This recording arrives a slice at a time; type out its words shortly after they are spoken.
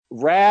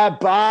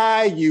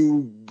Rabbi,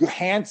 you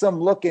handsome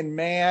looking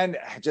man.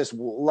 I just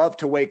love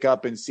to wake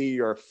up and see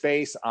your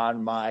face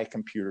on my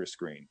computer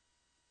screen.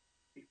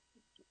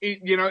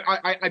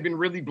 I've been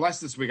really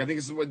blessed this week. I think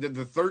this is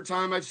the third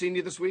time I've seen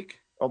you this week.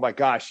 Oh my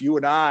gosh, you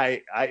and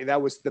I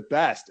that was the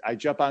best. I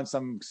jump on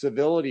some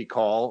civility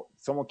call.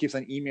 Someone keeps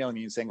on emailing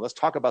me and saying, let's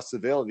talk about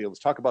civility. Let's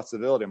talk about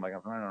civility. I'm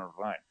like,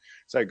 fine.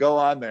 So I go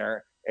on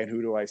there, and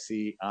who do I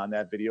see on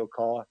that video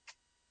call?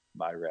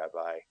 My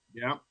rabbi.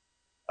 Yeah.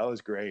 That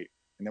was great.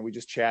 And then we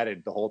just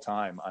chatted the whole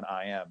time on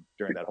IM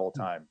during that whole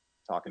time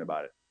talking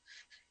about it.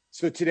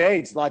 So today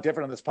it's a lot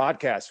different on this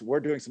podcast. We're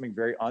doing something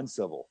very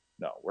uncivil.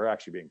 No, we're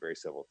actually being very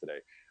civil today.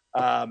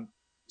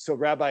 So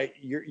Rabbi,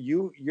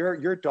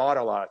 your daughter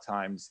a lot of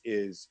times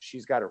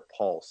she's got her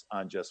pulse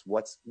on just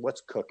what's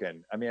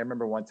cooking. I mean, I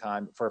remember one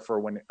time for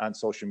when on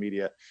social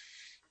media,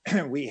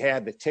 we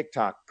had the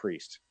TikTok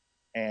priest,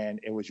 and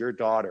it was your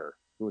daughter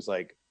who was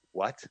like,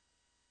 "What,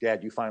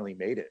 Dad? You finally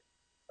made it,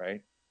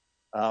 right?"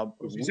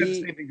 She said the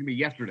same thing to me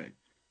yesterday.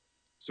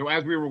 So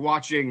as we were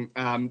watching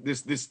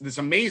this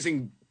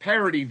amazing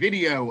parody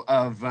video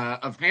of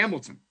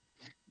Hamilton,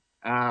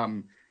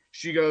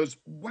 she goes,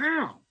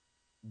 "Wow,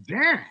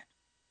 Dad!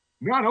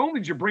 Not only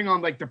did you bring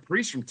on like the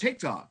priest from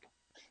TikTok,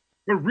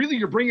 but really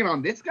you're bringing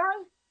on this guy?"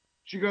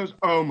 She goes,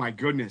 "Oh my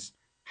goodness,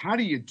 how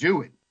do you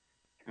do it?"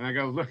 And I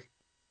go, "Look,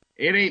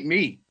 it ain't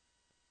me.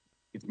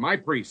 It's my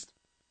priest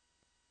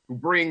who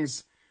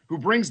brings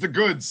the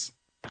goods."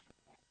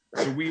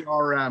 So we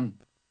are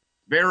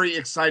very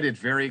excited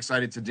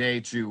today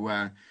to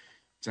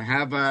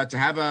have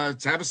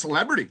a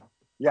celebrity.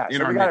 Yeah,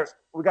 so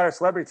we got our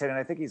celebrity today, and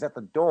I think he's at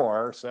the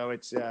door. So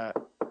it's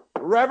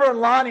Reverend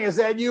Lonnie. Is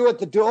that you at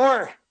the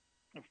door?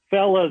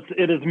 Fellas,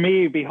 it is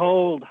me.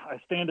 Behold, I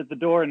stand at the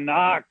door and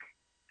knock.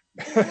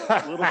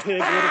 Little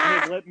pig,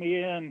 let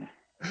me in.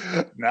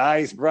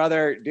 Nice,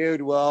 brother,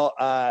 dude. Well,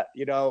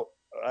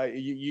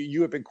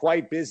 you have been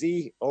quite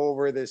busy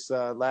over this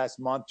last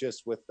month,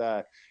 just with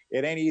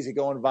it ain't easy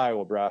going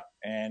viral, bro.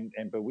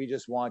 But we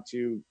just want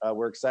to.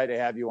 We're excited to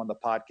have you on the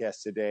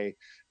podcast today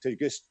to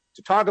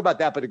talk about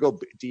that, but to go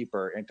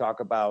deeper and talk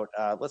about.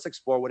 Let's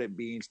explore what it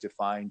means to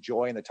find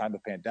joy in the time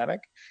of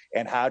pandemic,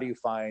 and how do you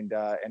find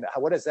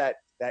what does that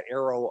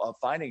arrow of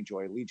finding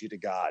joy lead you to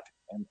God,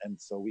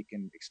 and so we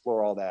can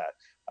explore all that.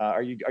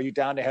 Are you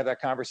down to have that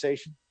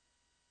conversation?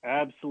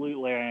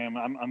 Absolutely, I am.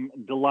 I'm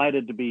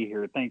delighted to be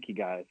here. Thank you,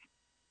 guys.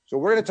 So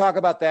we're going to talk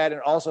about that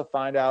and also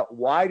find out,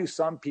 why do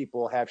some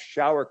people have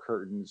shower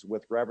curtains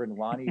with Reverend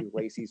Lonnie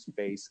Lacy's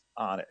face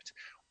on it?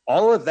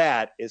 All of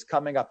that is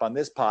coming up on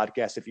this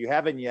podcast. If you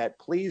haven't yet,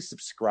 please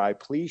subscribe.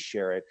 Please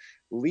share it.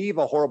 Leave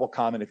a horrible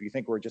comment if you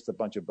think we're just a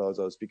bunch of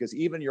bozos, because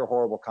even your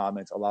horrible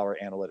comments allow our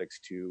analytics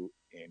to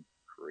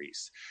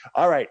increase.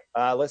 All right,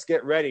 let's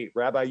get ready.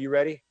 Rabbi, you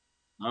ready?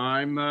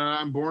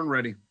 I'm born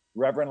ready.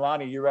 Reverend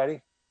Lonnie, you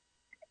ready?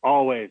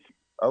 Always.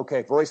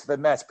 Okay, voice of the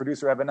Mets,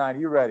 producer Evan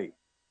 9, you ready?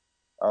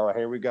 Oh,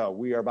 here we go.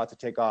 We are about to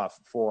take off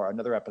for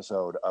another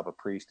episode of A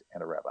Priest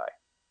and a Rabbi.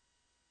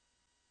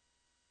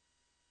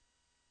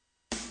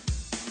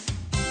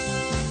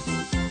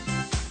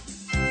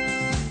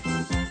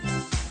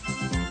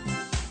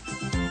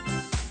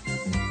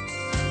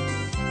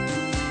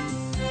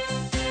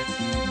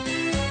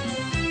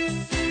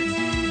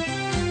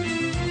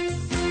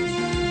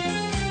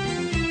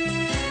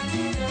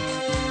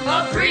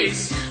 A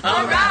priest,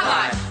 a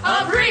rabbi,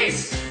 a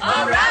priest,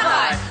 a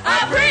rabbi,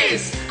 a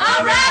priest,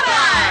 a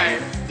rabbi!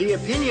 The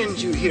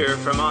opinions you hear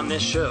from on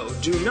this show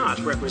do not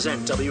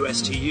represent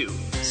WSTU,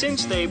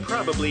 since they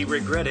probably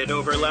regretted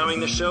over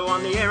allowing the show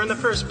on the air in the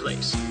first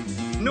place.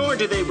 Nor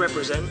do they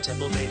represent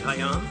Temple Beit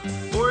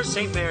Hayam or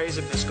St. Mary's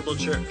Episcopal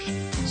Church,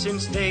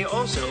 since they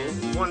also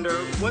wonder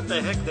what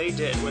the heck they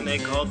did when they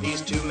called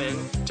these two men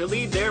to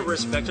lead their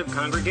respective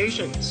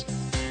congregations.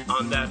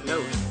 On that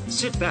note,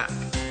 sit back,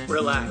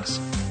 relax,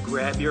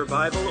 grab your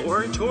Bible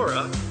or a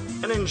Torah,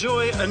 and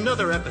enjoy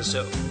another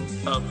episode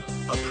of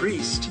A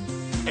Priest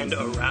and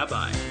a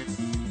Rabbi.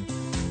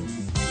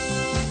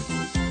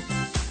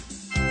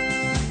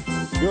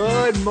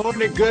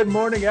 Good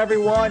morning,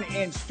 everyone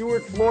in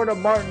Stuart, Florida,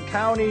 Martin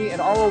County,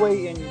 and all the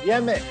way in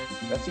Yemen.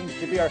 That seems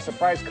to be our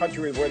surprise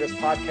country where this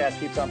podcast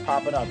keeps on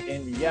popping up,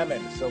 in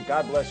Yemen. So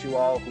God bless you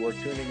all who are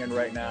tuning in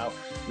right now.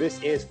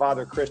 This is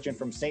Father Christian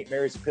from St.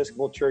 Mary's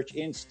Episcopal Church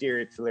in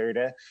Stuart,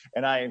 Florida,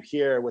 and I am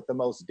here with the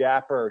most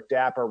dapper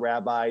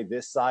rabbi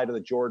this side of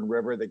the Jordan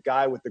River, the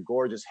guy with the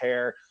gorgeous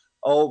hair.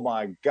 Oh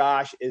my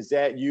gosh, is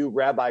that you,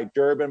 Rabbi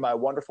Durbin, my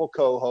wonderful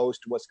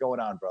co-host? What's going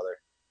on, brother?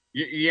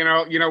 You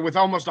know, with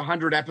almost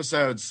 100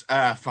 episodes,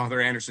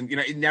 Father Anderson,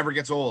 it never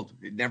gets old.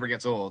 It never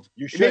gets old.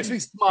 It makes me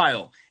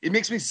smile. It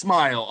makes me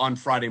smile on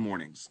Friday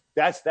mornings.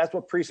 That's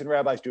what priests and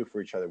rabbis do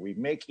for each other. We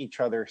make each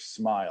other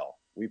smile.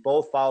 We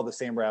both follow the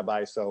same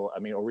rabbi,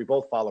 or we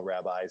both follow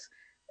rabbis,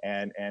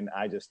 and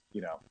I just,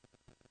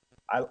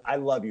 I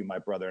love you, my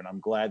brother, and I'm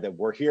glad that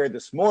we're here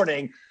this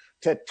morning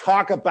to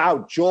talk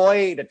about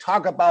joy, to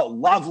talk about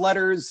love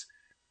letters.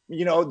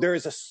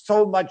 there's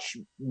so much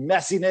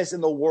messiness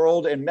in the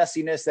world, and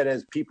messiness that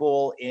as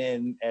people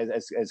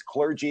as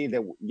clergy,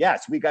 that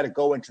yes, we got to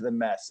go into the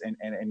mess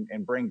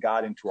and bring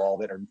God into all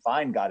of it, or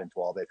find God into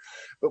all of it.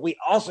 But we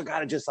also got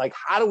to just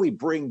how do we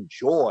bring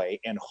joy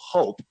and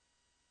hope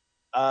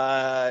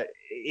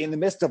in the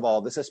midst of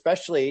all this,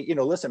 especially,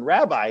 listen,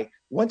 Rabbi,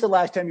 when's the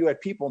last time you had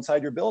people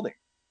inside your building?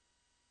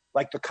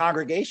 Like the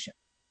congregation?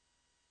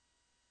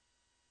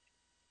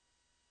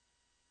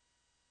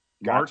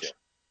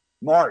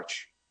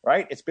 March,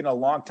 right? It's been a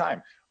long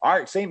time.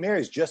 Our St.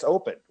 Mary's just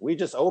opened. We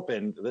just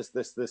opened this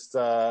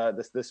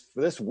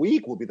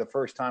week will be the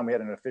first time we're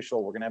going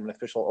to have an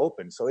official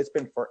open. So it's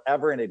been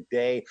forever and a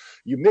day.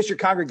 You miss your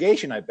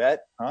congregation, I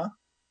bet, huh?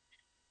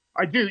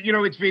 I do.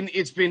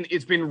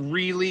 It's been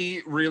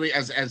really, really,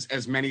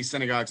 as many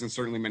synagogues and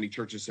certainly many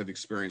churches have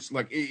experienced.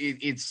 Like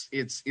it's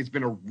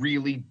been a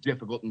really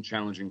difficult and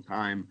challenging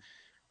time.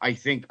 I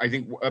think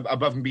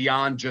above and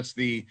beyond just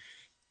the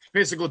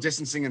physical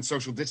distancing and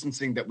social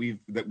distancing that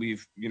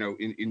we've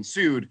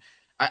ensued.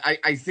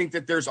 I think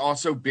that there's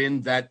also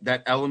been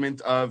that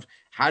element of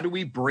how do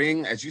we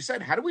bring, as you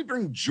said, how do we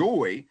bring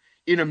joy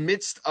in a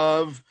midst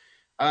of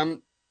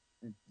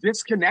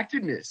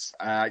disconnectedness?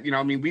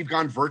 We've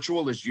gone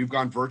virtual as you've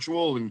gone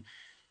virtual, and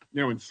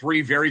in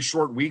 3 very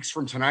short weeks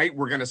from tonight,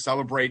 we're going to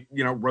celebrate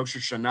Rosh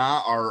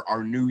Hashanah,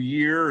 our new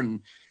year, and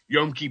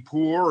Yom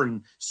Kippur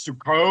and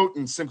Sukkot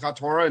and Simchat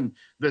Torah, and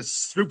the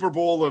Super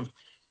Bowl of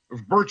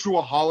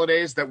virtual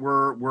holidays that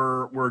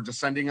we're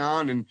descending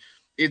on. And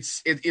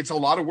it's a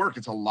lot of work.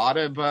 It's a lot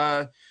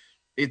of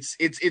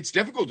it's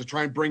difficult to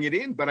try and bring it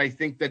in, but I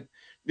think that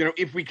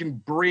if we can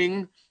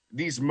bring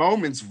these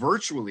moments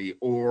virtually,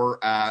 or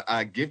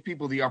give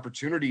people the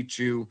opportunity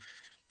to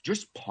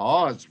just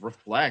pause,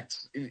 reflect,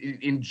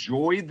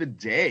 enjoy the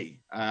day,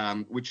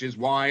 which is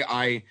why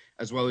I,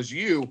 as well as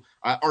you,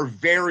 are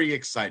very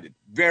excited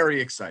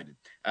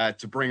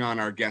to bring on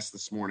our guest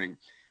this morning.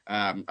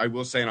 I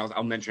will say, and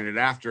I'll mention it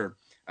after,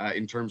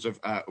 in terms of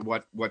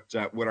what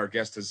our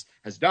guest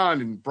has done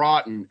and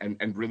brought,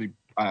 and really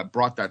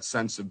brought that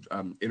sense of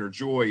inner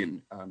joy.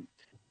 And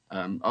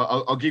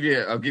I'll give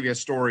you a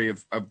story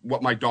of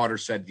what my daughter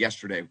said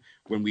yesterday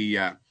when we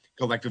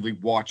collectively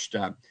watched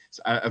a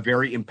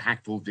very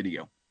impactful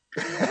video.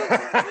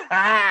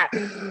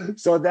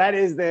 So that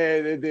is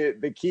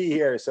the key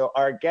here. So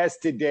our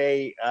guest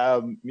today,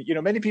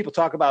 many people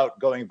talk about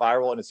going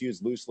viral, and it's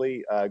used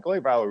loosely.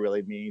 Going viral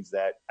really means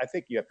that I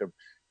think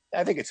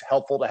it's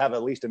helpful to have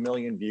at least 1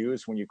 million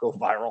views when you go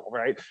viral,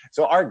 right?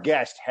 So our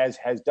guest has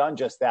done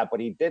just that, but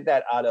he did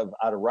that out of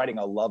writing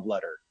a love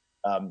letter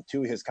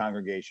to his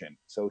congregation.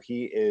 So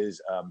he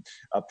is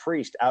a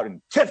priest out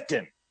in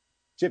Tifton,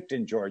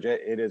 Georgia.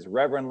 It is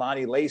Reverend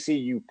Lonnie Lacy.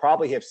 You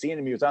probably have seen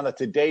him. He was on the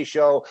Today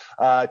Show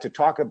to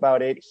talk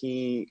about it.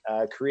 He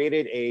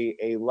created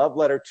a love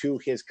letter to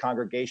his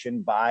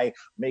congregation by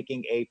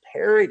making a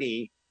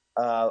parody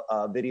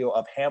video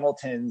of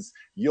Hamilton's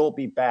 "You'll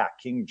Be Back,"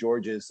 King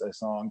George's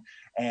song.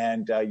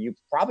 And you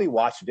probably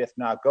watched it. If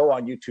not, go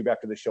on YouTube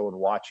after the show and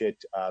watch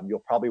it.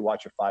 You'll probably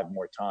watch it 5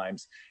 more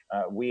times.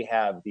 We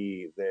have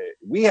the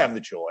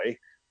joy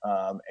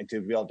and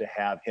to be able to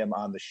have him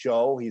on the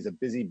show. He's a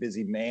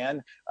busy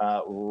man.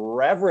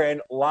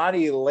 Reverend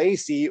Lonnie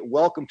Lacy,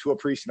 welcome to A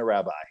Priest and a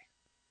Rabbi.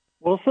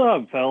 What's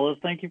up, fellas?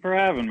 Thank you for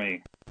having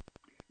me.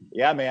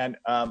 Yeah, man.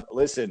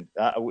 Listen,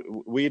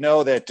 we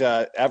know that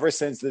ever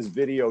since this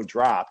video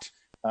dropped,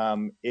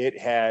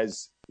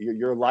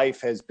 your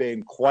life has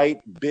been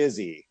quite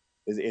busy.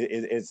 Do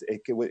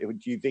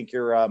you think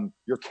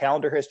your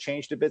calendar has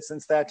changed a bit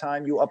since that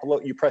time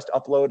you pressed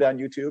upload on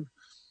YouTube?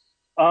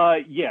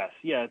 Yes.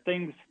 Yeah.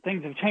 Things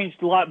have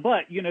changed a lot,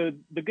 but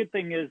the good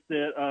thing is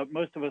that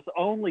most of us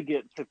only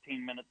get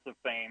 15 minutes of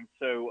fame.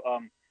 So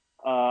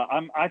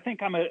I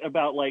think I'm at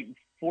about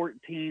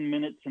 14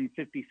 minutes and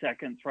 50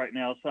 seconds right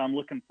now. So I'm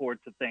looking forward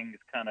to things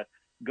kind of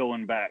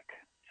going back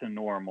to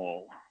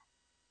normal.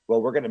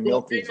 Well, we're going to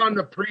milk being on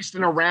The Priest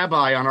and a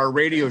Rabbi on our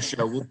radio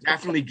show will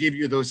definitely give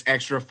you those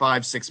extra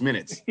 5-6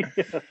 minutes.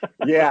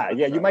 Yeah.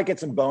 You might get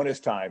some bonus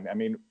time. I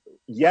mean,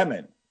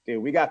 Yemen.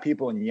 Dude, we got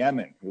people in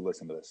Yemen who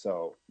listen to this.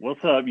 So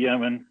what's up,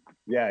 Yemen?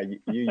 Yeah,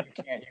 you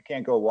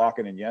can't go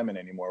walking in Yemen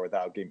anymore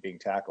without being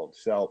tackled.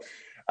 So,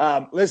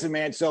 listen,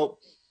 man. So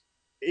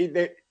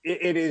it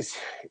is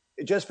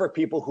just for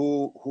people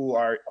who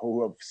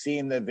have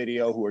seen the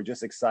video, who are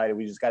just excited.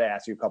 We just got to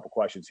ask you a couple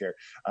questions here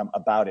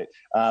about it.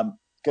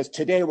 Because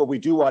today, what we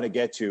do want to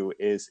get to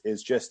is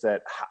just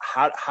that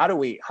how do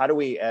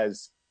we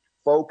as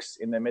folks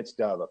in the midst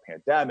of a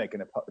pandemic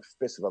and a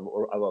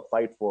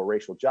fight for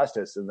racial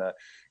justice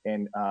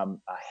in a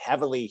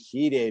heavily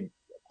heated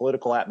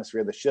political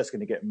atmosphere that's just going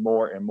to get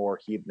more and more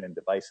heated and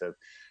divisive.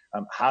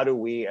 How do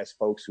we, as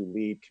folks who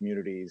lead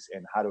communities,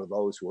 and how do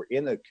those who are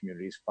in the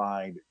communities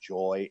find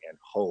joy and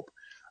hope?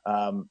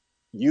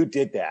 You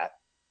did that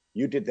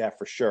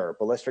for sure,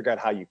 but let's figure out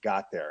how you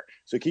got there.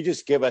 So can you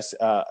just give us,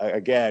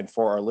 again,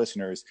 for our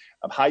listeners,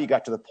 how you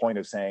got to the point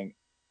of saying,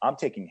 I'm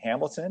taking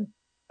Hamilton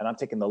and I'm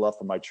taking the love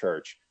from my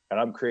church, and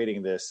I'm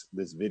creating this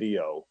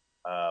video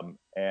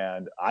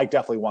And I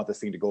definitely want this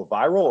thing to go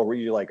viral. Or were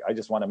you like, I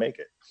just want to make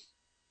it?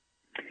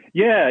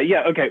 Yeah.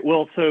 Okay.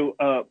 Well, so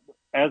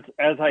as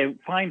I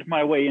find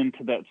my way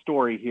into that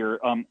story here,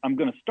 I'm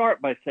going to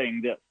start by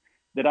saying this,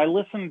 that I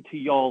listened to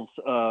y'all's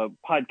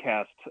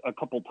podcast a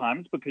couple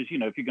times because, you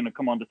know, if you're going to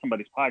come onto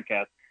somebody's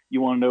podcast,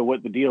 you want to know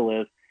what the deal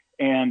is.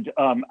 And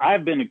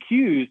I've been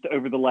accused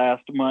over the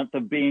last month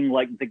of being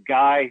like the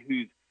guy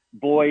whose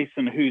voice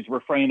and whose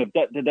refrain of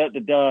da da da da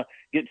da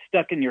gets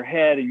stuck in your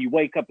head, and you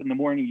wake up in the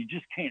morning, you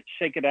just can't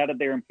shake it out of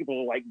there, and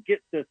people are like, get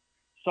this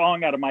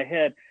song out of my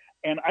head.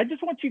 And I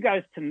just want you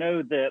guys to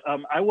know that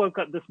I woke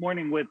up this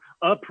morning with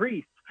a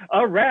priest,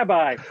 a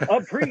rabbi,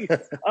 a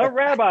priest, a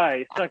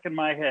rabbi stuck in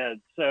my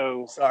head.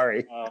 So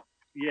sorry.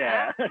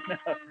 Yeah,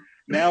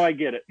 now I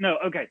get it. No,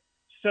 okay.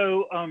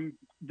 So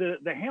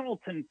the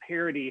Hamilton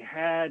parody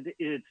had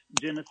its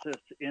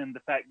genesis in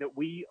the fact that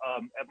we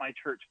at my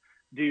church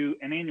do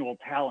an annual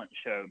talent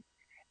show.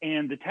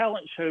 And the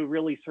talent show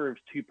really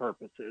serves two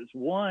purposes.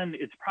 One,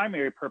 its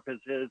primary purpose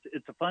is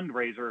it's a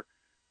fundraiser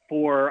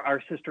for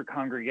our sister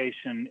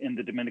congregation in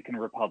the Dominican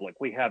Republic.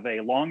 We have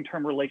a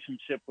long-term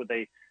relationship with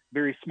a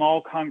very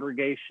small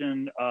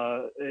congregation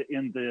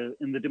in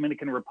the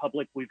Dominican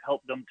Republic. We've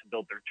helped them to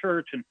build their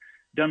church and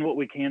done what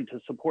we can to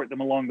support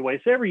them along the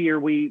way. So every year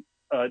we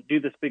do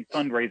this big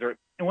fundraiser.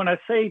 And when I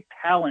say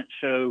talent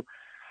show,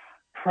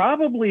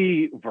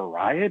 probably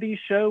variety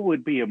show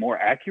would be a more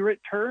accurate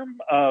term,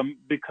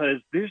 because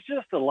there's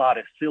just a lot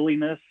of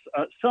silliness,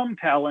 some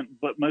talent,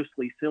 but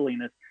mostly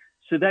silliness.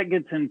 So that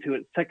gets into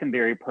its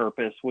secondary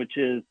purpose, which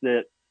is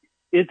that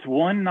it's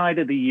one night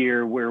of the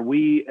year where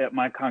we at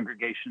my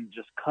congregation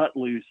just cut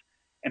loose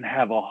and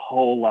have a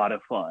whole lot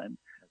of fun.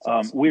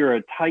 Awesome. We're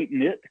a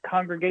tight-knit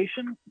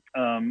congregation.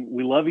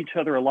 We love each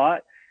other a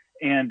lot.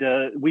 And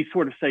we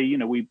sort of say, you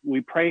know,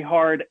 we pray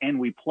hard and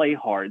we play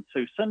hard.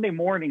 So Sunday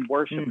morning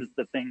worship is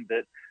the thing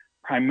that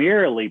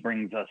primarily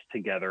brings us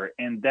together.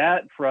 And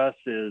that for us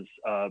is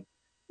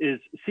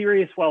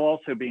serious while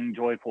also being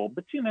joyful.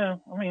 But, you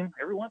know, I mean,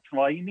 every once in a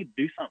while you need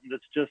to do something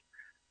that's just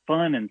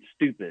fun and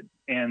stupid.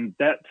 And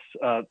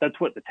that's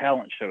what the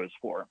talent show is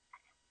for.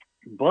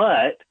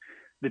 But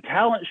the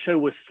talent show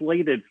was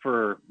slated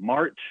for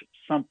March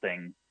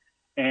something.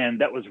 And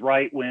that was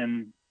right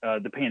when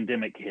the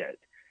pandemic hit.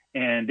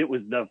 And it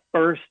was the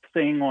first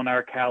thing on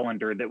our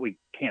calendar that we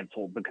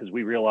canceled because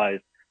we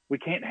realized we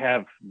can't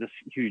have this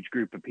huge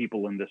group of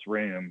people in this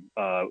room.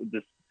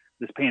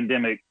 This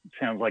pandemic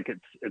sounds like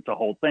it's a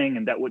whole thing,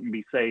 and that wouldn't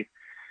be safe.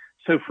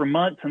 So for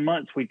months and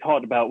months, we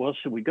talked about, well,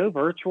 should we go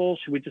virtual?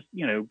 Should we just,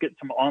 you know, get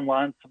some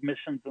online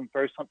submissions and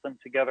throw something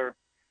together?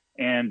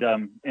 And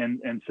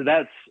so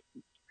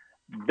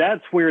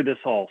that's where this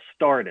all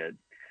started.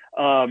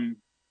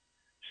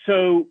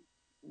 So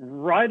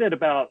right at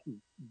about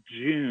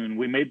June,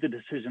 we made the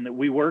decision that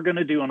we were going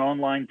to do an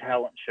online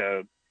talent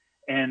show.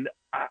 And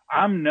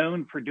I'm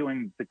known for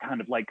doing the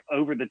kind of like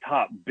over the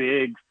top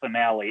big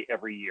finale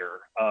every year.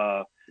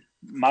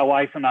 My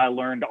wife and I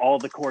learned all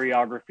the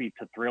choreography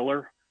to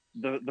Thriller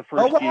the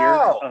first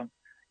year.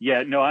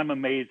 Yeah, no, I'm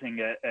amazing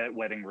at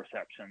wedding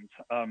receptions.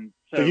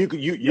 So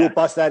you'll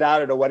bust that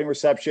out at a wedding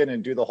reception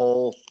and do the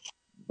whole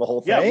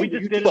thing? Yeah, we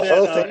just did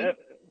it.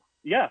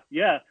 Yeah.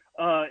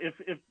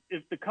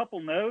 If the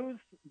couple knows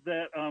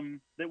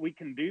that we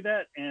can do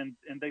that and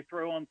they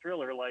throw on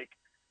Thriller, like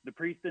the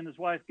priest and his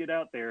wife get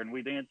out there and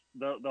we dance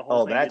the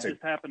whole thing. It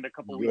just happened a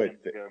couple of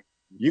weekends ago.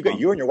 You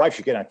and your wife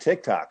should get on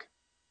TikTok.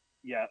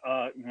 Yeah.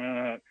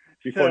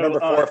 Before number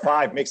 4 or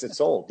 5 makes it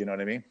sold. You know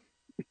what I mean?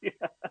 Yeah.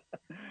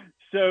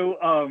 So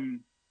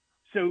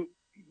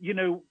you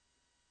know,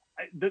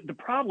 the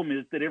problem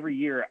is that every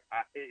year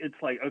it's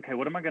like, okay,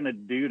 what am I going to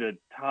do to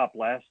top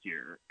last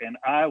year? And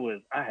I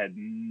had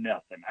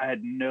nothing. I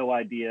had no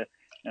idea.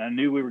 And I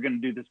knew we were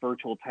going to do this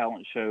virtual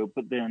talent show,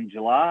 but then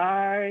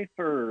July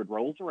 3rd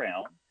rolls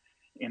around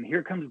and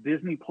here comes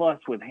Disney Plus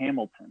with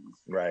Hamilton.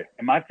 Right.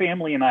 And my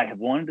family and I have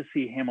wanted to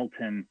see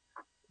Hamilton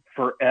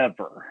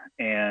forever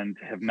and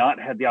have not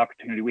had the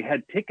opportunity. We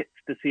had tickets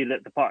to see it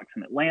at the Fox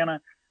in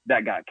Atlanta.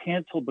 That got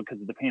canceled because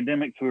of the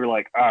pandemic. So we were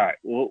like, all right,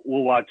 we'll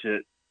watch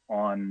it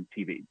on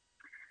TV.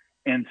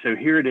 And so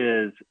here it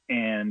is.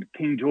 And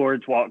King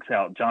George walks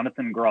out,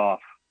 Jonathan Groff,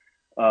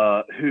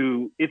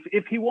 who,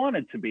 if he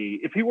wanted to be,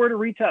 if he were to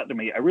reach out to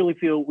me, I really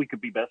feel we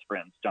could be best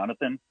friends.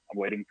 Jonathan, I'm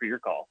waiting for your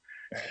call.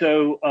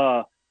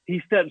 So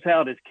he steps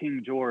out as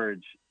King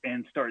George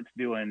and starts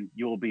doing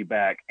You'll Be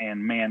Back.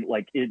 And man,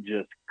 like it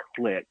just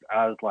clicked.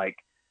 I was like,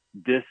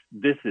 this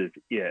is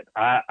it.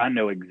 I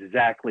know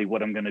exactly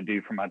what I'm going to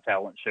do for my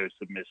talent show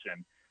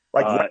submission.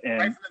 Like right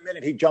from the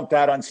minute he jumped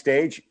out on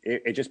stage,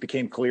 it just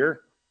became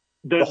clear.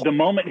 The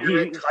moment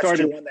he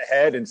started you on the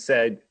head and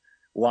said,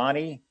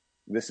 Lonnie,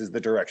 this is the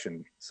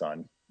direction,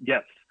 son.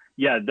 Yes.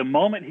 Yeah. The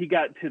moment he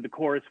got to the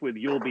chorus with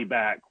You'll Be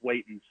Back,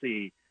 wait and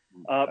see.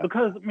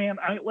 Because man,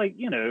 I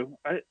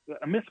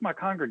miss my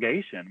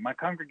congregation. My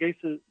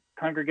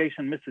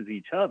congregation misses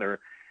each other.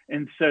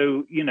 And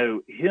so, you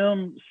know,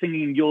 him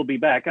singing You'll Be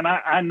Back. And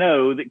I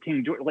know that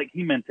King George, like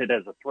he meant it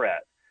as a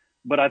threat.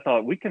 but I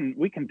thought we can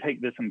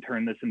take this and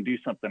turn this and do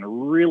something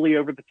really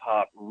over the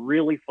top,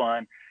 really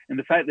fun. And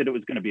the fact that it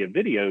was going to be a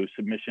video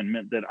submission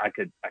meant that I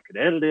could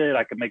edit it,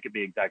 I could make it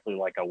be exactly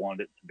like I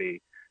wanted it to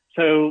be.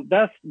 So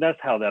that's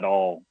how that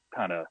all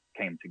kind of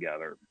came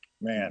together.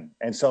 Man.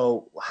 And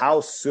so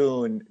how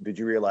soon did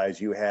you realize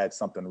you had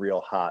something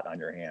real hot on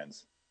your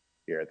hands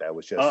here that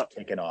was just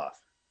taking off?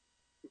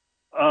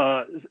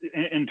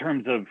 In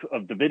terms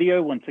of the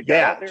video, once it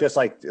got out there? Just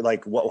like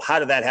what, how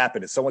did that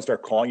happen? Did someone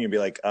start calling you and be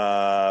like,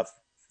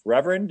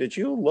 Reverend, did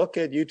you look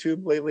at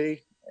YouTube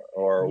lately?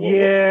 Or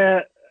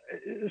yeah.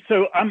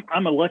 So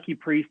I'm a lucky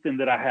priest in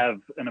that I have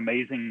an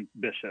amazing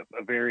bishop,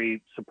 a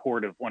very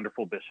supportive,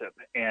 wonderful bishop.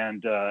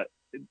 And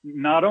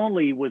not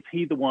only was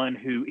he the one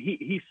who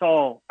he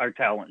saw our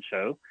talent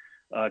show,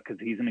 because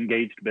he's an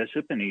engaged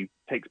bishop and he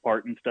takes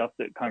part in stuff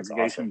that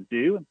congregations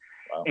do.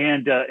 Wow.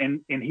 And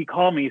he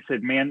called me, he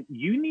said, man,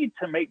 you need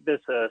to make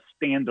this a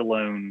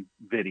standalone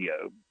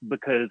video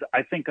because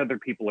I think other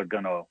people are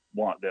going to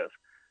want this.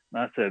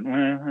 And I said,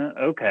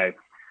 okay.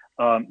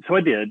 So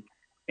I did.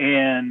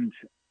 And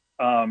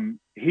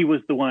he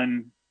was the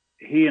one,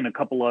 he and a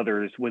couple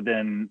others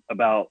within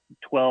about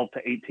 12 to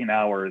 18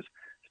 hours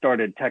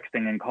started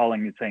texting and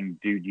calling me saying,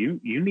 dude, you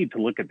need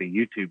to look at the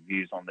YouTube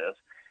views on this.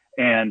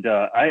 And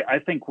I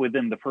think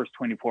within the first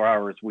 24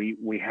 hours,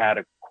 we had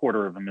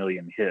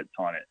 250,000 hits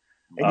on it.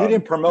 And you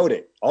didn't promote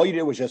it. All you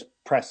did was just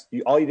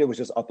all you did was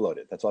just upload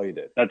it. That's all you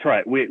did. That's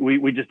right.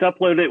 We just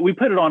uploaded it. We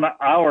put it on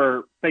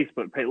our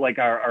Facebook page, like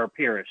our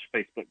parish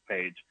Facebook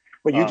page.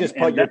 But you just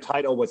put your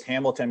title was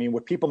Hamilton. I mean,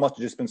 what people must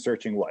have just been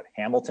searching what?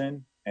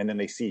 Hamilton? And then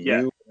they see you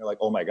and they're like,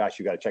 oh my gosh,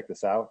 you got to check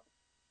this out.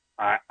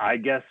 I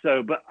guess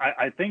so. But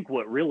I think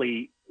what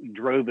really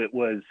drove it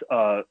was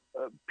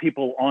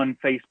people on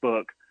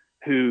Facebook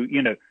who,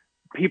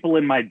 people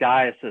in my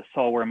diocese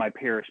saw where my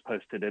parish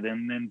posted it.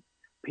 And then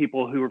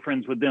people who were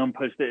friends with them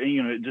posted,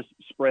 it just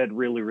spread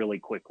really, really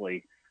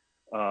quickly.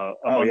 I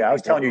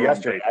was telling you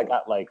yesterday, I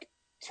got like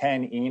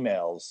 10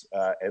 emails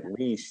at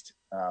least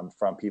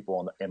from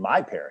people in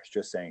my parish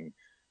just saying,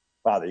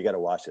 Father, you got to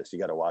watch this. You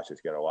got to watch this.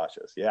 You got to watch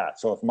this. Yeah.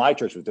 So if my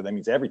church was doing it, that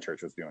means every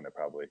church was doing it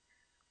probably.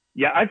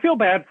 Yeah. I feel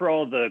bad for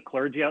all the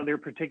clergy out there,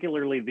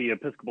 particularly the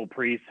Episcopal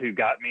priests who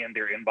got me in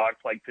their inbox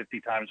like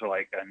 50 times are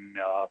like,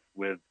 enough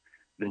with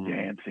the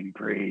dancing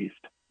priest.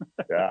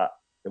 Yeah.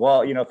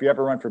 Well, if you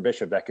ever run for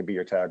bishop, that could be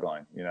your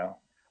tagline,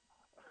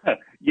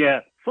 Yeah.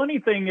 Funny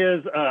thing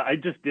is, I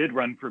just did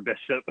run for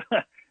bishop.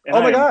 Oh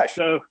my gosh.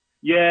 So,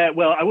 yeah,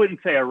 well, I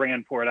wouldn't say I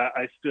ran for it.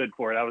 I stood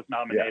for it. I was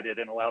nominated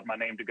and allowed my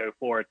name to go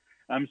for it.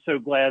 I'm so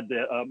glad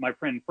that my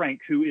friend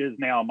Frank, who is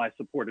now my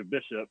supportive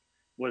bishop,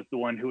 was the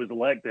one who was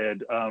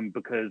elected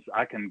because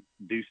I can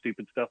do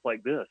stupid stuff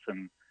like this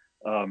and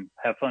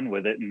have fun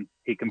with it. And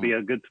he can be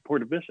a good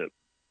supportive bishop.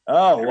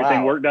 Oh,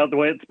 Everything worked out the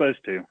way it's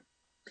supposed to.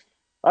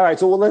 All right,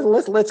 so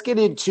let's get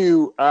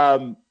into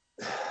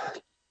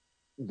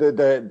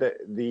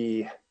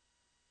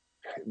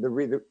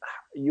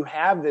you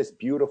have this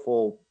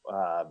beautiful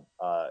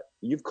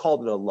you've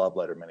called it a love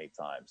letter many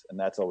times, and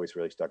that's always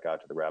really stuck out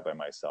to the rabbi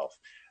myself.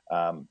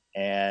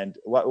 And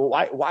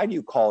why do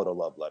you call it a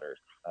love letter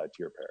to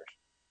your parish?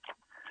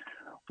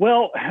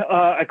 Well,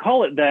 I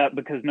call it that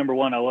because number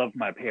one, I love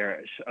my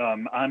parish.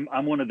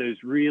 I'm one of those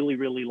really,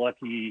 really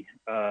lucky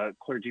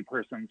clergy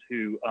persons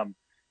who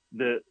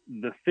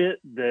the fit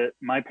that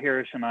my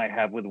parish and I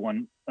have with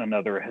one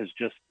another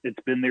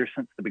it's been there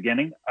since the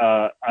beginning.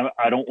 I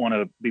don't want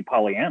to be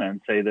Pollyanna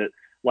and say that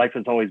life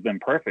has always been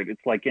perfect.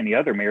 It's like any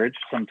other marriage.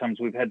 Sometimes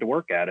we've had to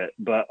work at it,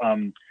 but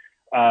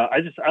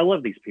I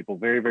love these people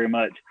very, very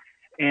much.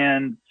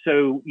 And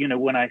so,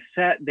 when I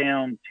sat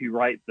down to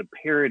write the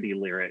parody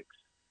lyrics,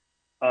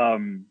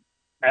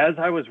 as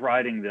I was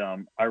writing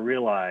them, I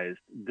realized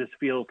this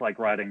feels like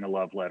writing a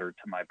love letter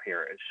to my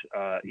parish,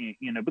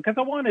 because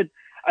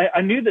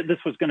I knew that this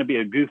was going to be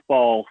a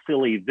goofball,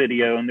 silly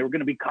video, and there were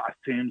going to be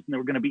costumes, and there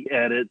were going to be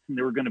edits, and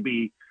there were going to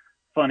be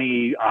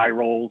funny eye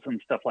rolls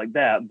and stuff like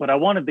that. But I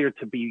wanted there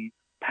to be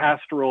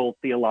pastoral,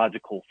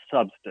 theological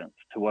substance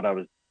to what I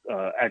was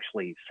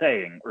actually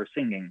saying or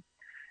singing.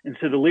 And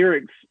so the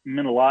lyrics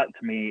meant a lot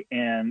to me.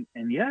 And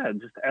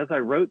just as I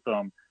wrote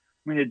them,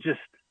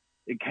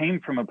 it came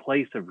from a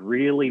place of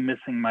really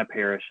missing my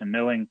parish and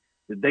knowing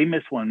that they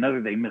miss one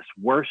another. They miss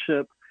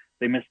worship.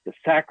 They miss the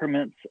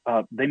sacraments.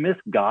 They miss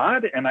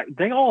God. And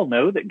they all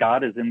know that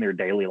God is in their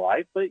daily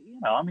life. But,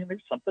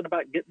 there's something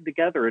about getting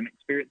together and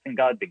experiencing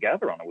God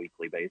together on a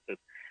weekly basis.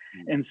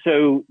 Mm-hmm. And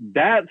so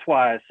that's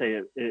why I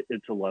say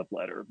it's a love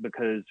letter,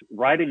 because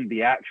writing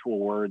the actual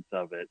words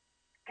of it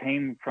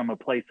came from a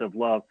place of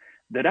love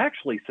that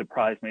actually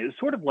surprised me. It's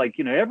sort of like,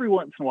 every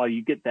once in a while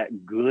you get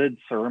that good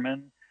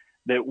sermon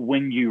that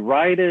when you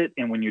write it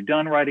and when you're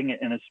done writing it,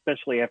 and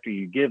especially after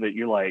you give it,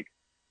 you're like,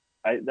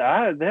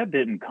 that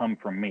didn't come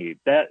from me.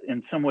 That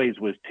in some ways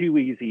was too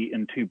easy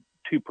and too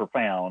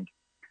profound.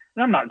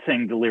 And I'm not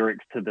saying the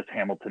lyrics to this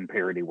Hamilton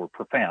parody were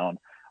profound,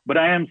 but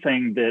I am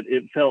saying that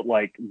it felt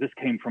like this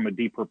came from a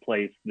deeper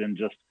place than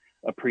just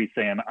a priest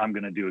saying, I'm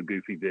going to do a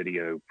goofy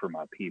video for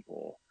my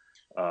people.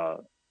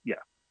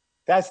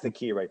 That's the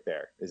key right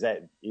there, is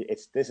that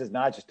this is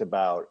not just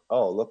about,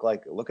 oh, look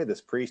at this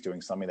priest doing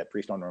something that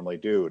priests don't normally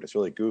do. It's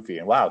really goofy.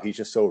 And wow, he's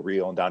just so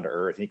real and down to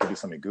earth. He can do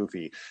something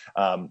goofy,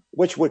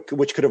 which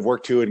could have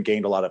worked too and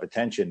gained a lot of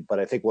attention. But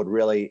I think what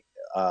really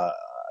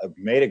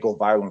made it go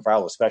viral and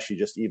viral, especially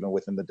just even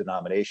within the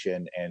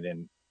denomination and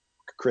in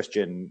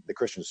the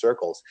Christian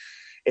circles,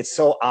 it's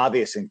so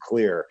obvious and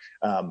clear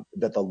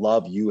that the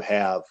love you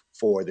have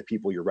for the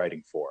people you're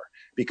writing for,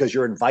 because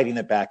you're inviting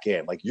them back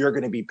in. Like, you're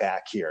going to be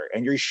back here,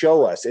 and you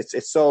show us.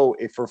 It's so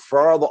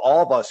for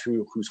all of us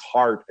whose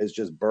heart is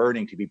just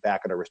burning to be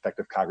back in our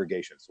respective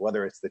congregations,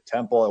 whether it's the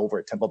temple over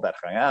at Temple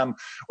Bethlehem,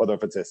 whether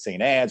if it's at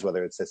St. Anne's,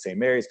 whether it's at St.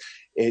 Mary's.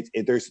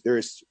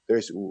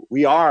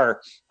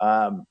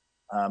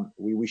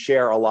 We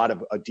share a lot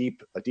of a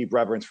deep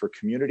reverence for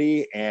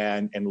community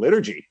and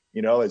liturgy,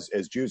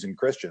 as Jews and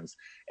Christians.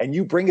 And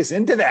you bring us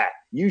into that.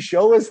 You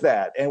show us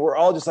that. And we're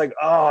all just like,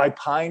 oh, I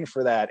pine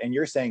for that. And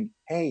you're saying,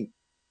 hey,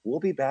 we'll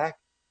be back.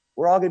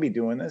 We're all going to be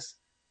doing this.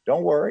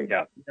 Don't worry.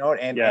 Yeah.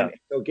 And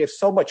so it gives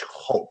so much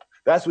hope.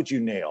 That's what you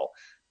nail.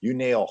 You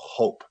nail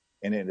hope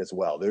in it as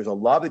well. There's a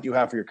love that you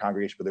have for your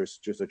congregation, but there's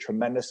just a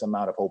tremendous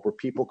amount of hope where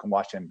people can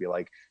watch it and be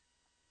like,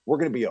 we're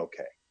going to be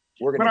okay.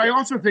 But I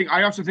also think,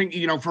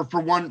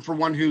 for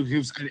one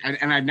who's,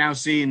 and I've now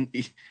seen,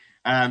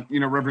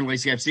 Reverend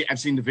Lacy, I've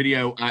seen the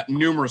video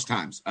numerous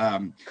times.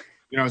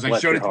 As I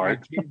showed it to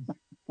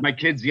my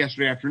kids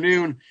yesterday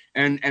afternoon,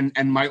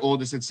 and my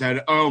oldest had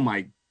said, "Oh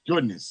my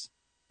goodness,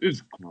 this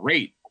is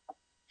great."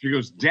 She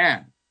goes,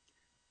 "Dad,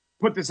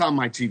 put this on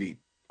my TV.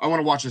 I want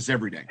to watch this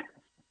every day."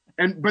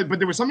 But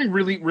there was something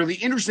really, really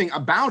interesting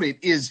about it.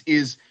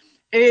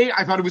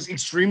 I thought it was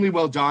extremely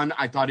well done.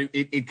 I thought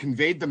it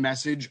conveyed the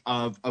message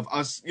of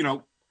us, in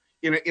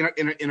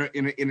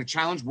a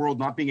challenged world,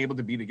 not being able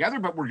to be together,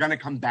 but we're going to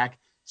come back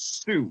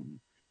soon.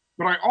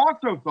 But I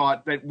also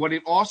thought that what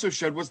it also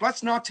showed was,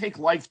 let's not take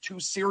life too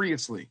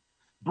seriously.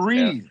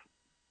 Breathe,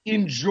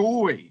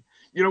 enjoy.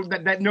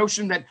 That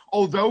notion that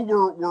although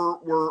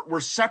we're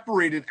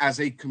separated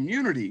as a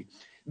community,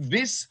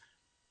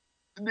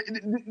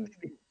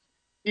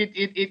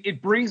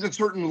 it brings a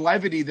certain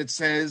levity that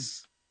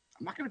says,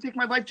 I'm not going to take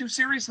my life too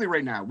seriously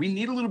right now. We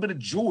need a little bit of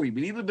joy. We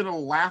need a little bit of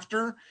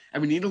laughter,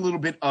 and we need a little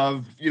bit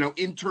of,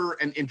 inter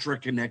and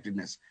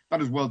intraconnectedness.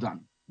 That is well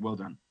done. Well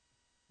done.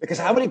 Because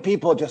how many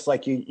people, just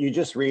like you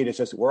just read, it's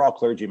just, we're all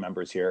clergy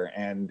members here.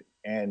 And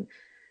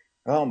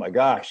oh my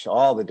gosh,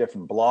 all the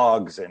different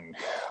blogs and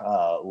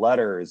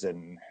letters,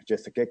 and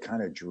just to get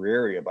kind of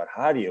dreary about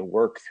how do you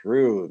work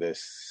through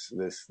this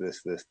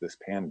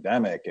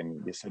pandemic,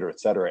 and et cetera,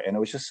 et cetera. And it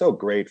was just so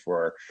great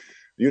for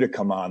you to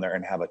come on there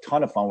and have a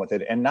ton of fun with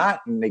it, and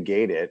not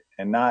negate it,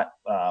 and not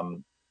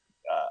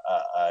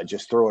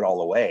just throw it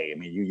all away. I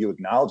mean, you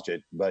acknowledged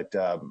it, but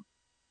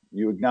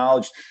you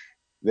acknowledged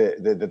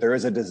that there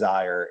is a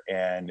desire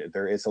and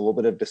there is a little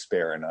bit of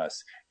despair in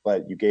us,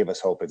 but you gave us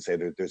hope and say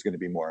that there's going to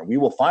be more, and we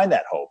will find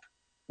that hope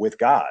with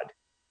God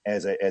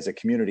as a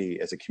community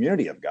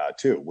of God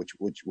too, which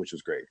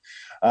was great.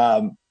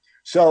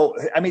 So,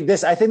 I mean,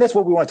 I think that's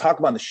what we want to talk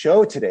about on the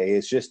show today,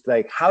 is just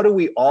like, how do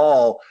we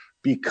all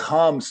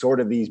become sort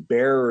of these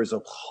bearers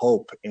of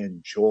hope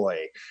and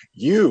joy?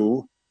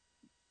 It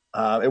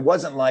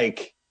wasn't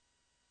like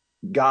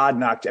God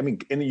knocked. I mean,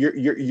 and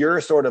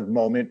your sort of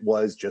moment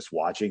was just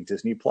watching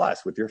Disney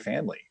Plus with your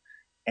family,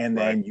 and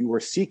then you were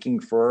seeking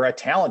for a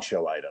talent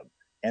show item,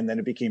 and then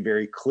it became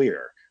very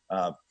clear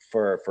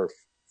for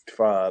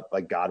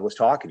like God was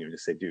talking to you to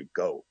say, dude,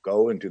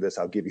 go and do this.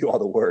 I'll give you all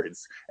the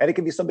words, and it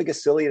can be something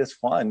as silly and as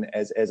fun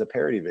as a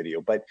parody video,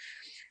 but.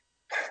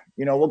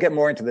 We'll get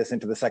more into this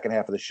into the second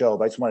half of the show,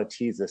 but I just want to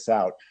tease this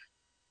out.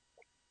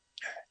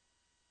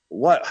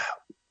 What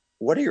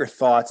are your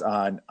thoughts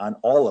on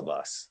all of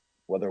us,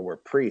 whether we're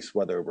priests,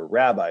 whether we're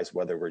rabbis,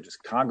 whether we're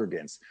just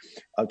congregants,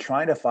 of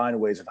trying to find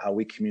ways of how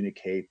we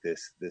communicate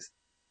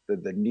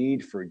the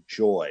need for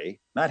joy,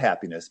 not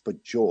happiness,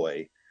 but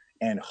joy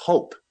and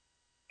hope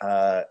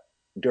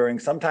during,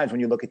 sometimes when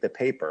you look at the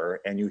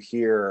paper and you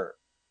hear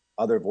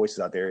other voices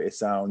out there, it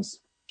sounds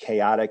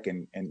chaotic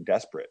and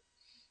desperate.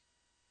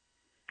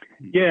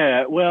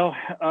 Yeah, well,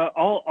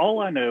 all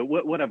I know,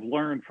 what I've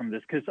learned from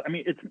this, because I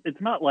mean,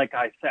 it's not like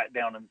I sat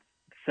down and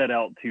set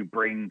out to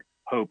bring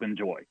hope and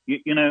joy. I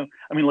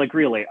mean, like,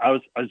 really, I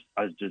was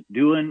just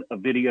doing a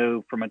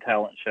video from a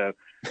talent show.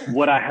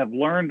 What I have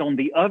learned on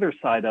the other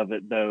side of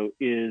it, though,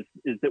 is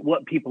that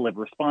what people have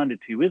responded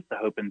to is the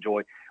hope and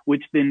joy,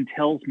 which then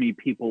tells me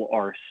people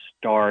are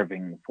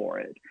starving for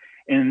it.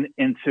 And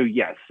so,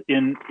 yes,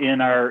 in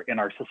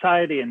our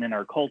society and in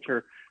our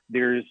culture,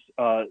 there's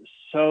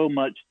so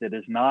much that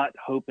is not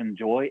hope and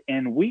joy,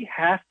 and we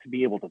have to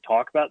be able to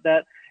talk about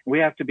that. We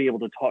have to be able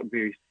to talk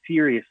very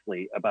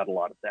seriously about a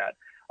lot of that.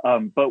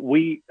 But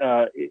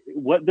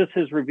what this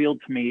has revealed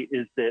to me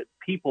is that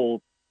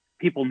people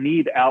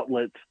need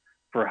outlets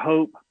for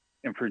hope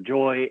and for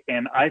joy,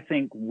 and I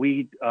think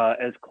we,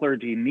 as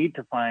clergy, need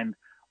to find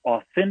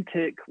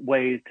authentic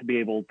ways to be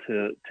able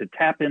to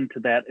tap into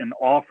that and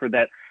offer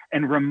that,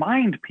 and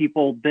remind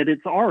people that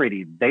it's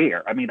already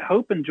there. I mean,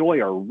 hope and joy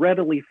are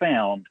readily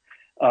found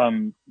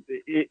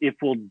if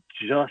we'll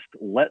just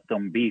let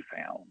them be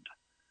found.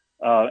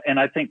 And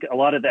I think a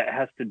lot of that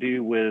has to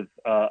do with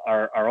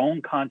our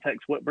own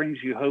context, what brings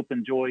you hope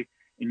and joy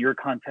in your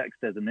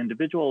context as an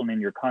individual and in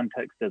your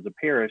context as a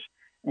parish.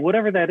 And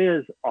whatever that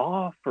is,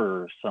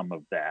 offer some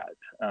of that.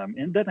 And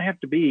it doesn't have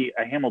to be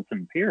a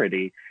Hamilton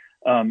parody.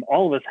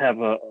 All of us have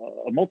a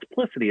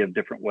multiplicity of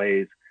different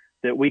ways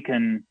that we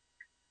can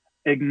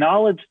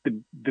acknowledge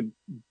the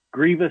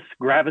grievous,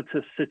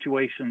 gravitous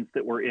situations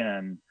that we're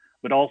in,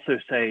 but also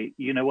say,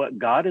 you know what,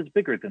 God is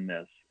bigger than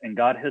this, and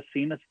God has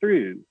seen us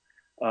through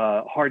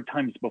hard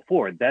times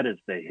before. That is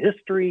the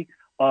history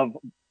of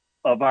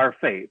our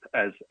faith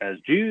as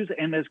Jews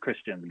and as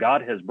Christians.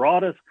 God has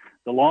brought us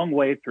the long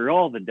way through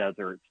all the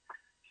deserts.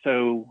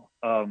 So,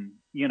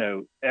 you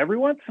know, every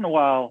once in a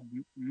while,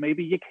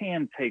 maybe you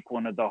can take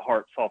one of the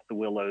harps off the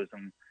willows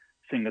and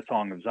sing a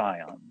song of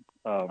Zion.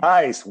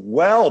 Nice.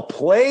 Well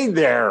played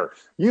there.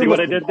 See what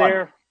I did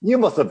there? You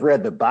must have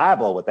read the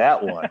Bible with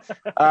that one.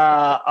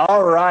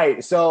 All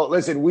right. So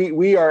listen,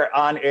 we are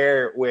on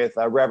air with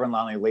Reverend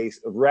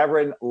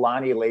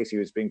Lonnie Lacy,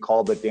 who's been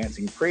called the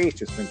dancing priest,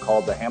 who's been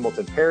called the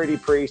Hamilton parody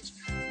priest.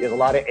 He has a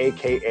lot of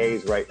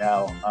AKAs right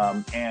now.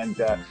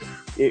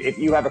 If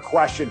you have a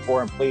question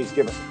for him, please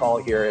give us a call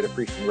here at A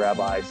Priest and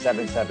Rabbi,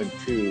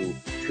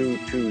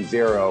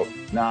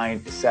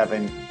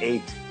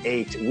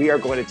 772-220-9788. We are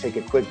going to take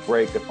a quick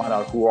break to find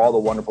out who all the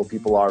wonderful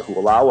people are who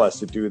allow us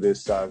to do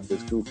this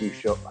goofy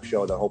show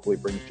that hopefully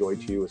brings joy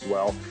to you as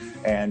well.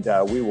 And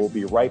we will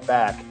be right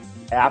back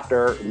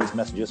after these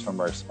messages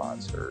from our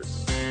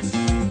sponsors.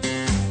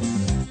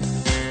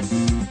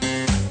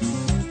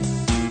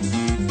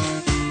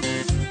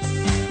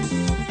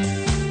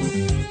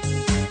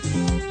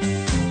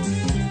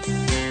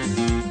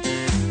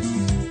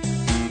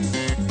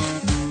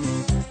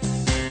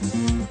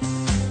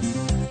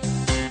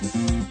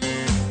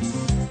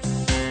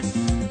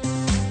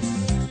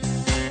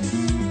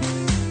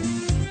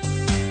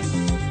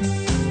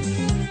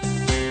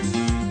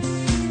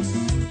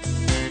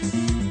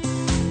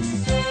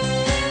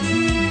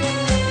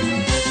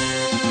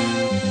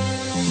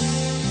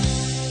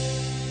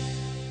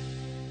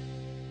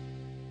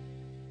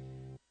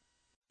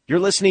 You're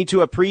listening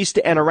to A Priest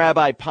and a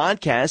Rabbi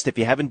podcast. If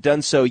you haven't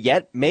done so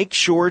yet, make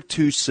sure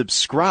to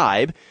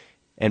subscribe.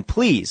 And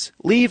please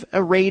leave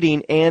a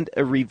rating and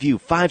a review,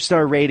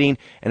 5-star rating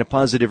and a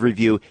positive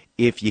review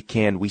if you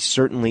can. We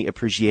certainly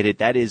appreciate it.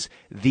 That is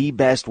the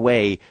best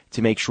way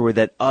to make sure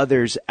that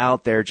others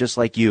out there just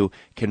like you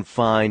can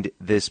find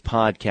this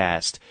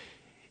podcast.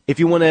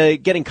 If you want to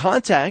get in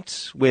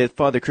contact with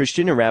Father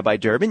Christian and Rabbi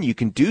Durbin, you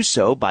can do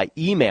so by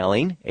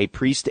emailing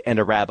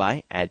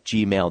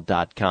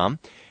apriestandarabbি@gmail.com.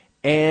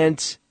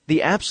 And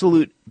the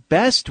absolute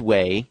best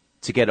way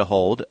to get a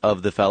hold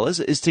of the fellas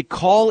is to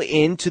call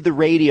in to the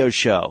radio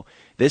show.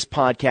 This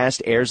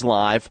podcast airs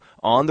live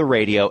on the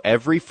radio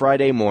every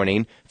Friday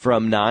morning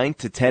from 9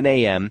 to 10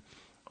 a.m.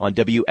 on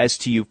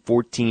WSTU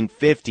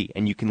 1450.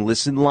 And you can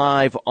listen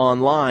live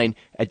online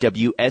at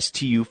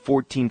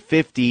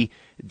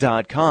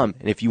WSTU1450.com.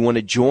 And if you want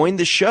to join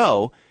the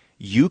show,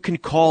 you can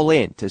call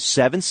in to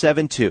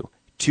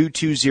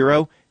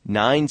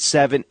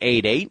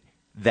 772-220-9788.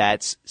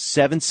 That's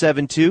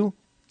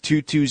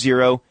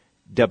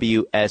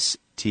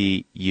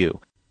 772-220-WSTU.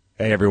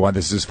 Hey, everyone.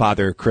 This is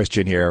Father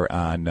Christian here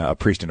on A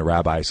Priest and a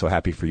Rabbi. So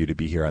happy for you to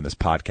be here on this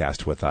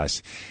podcast with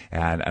us.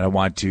 And I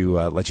want to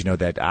let you know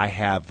that I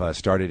have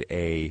started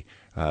a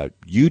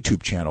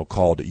YouTube channel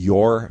called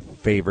Your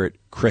Favorite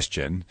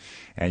Christian,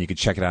 and you can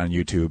check it out on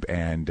YouTube.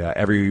 And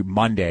every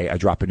Monday I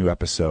drop a new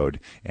episode,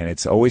 and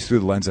it's always through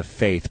the lens of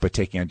faith, but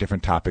taking on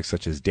different topics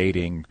such as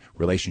dating,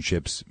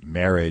 relationships,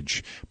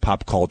 marriage,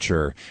 pop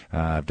culture.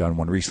 I've done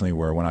one recently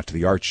where I went out to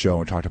the art show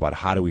and talked about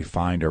how do we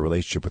find our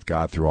relationship with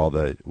God through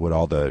what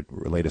all the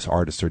latest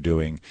artists are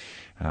doing.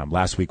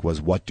 Last week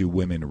was what do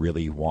women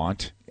really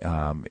want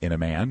in a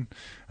man,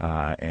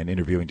 and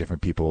interviewing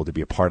different people to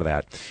be a part of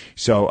that.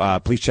 So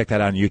please check that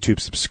out on YouTube.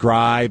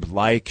 Subscribe,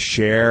 like,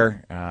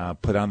 share,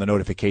 put on the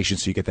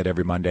notifications so you get that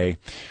every Monday.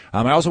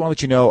 I also want to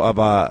let you know of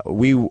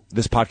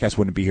this podcast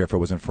wouldn't be here if it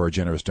wasn't for a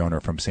generous donor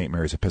from St.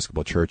 Mary's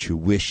Episcopal Church who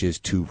wishes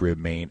to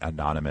remain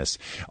anonymous.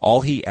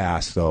 All he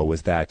asked, though,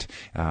 was that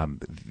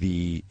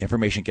the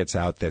information gets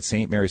out that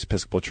St. Mary's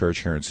Episcopal Church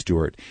here in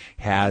Stewart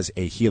has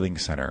a healing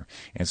center.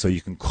 And so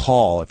you can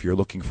call if you're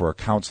looking for a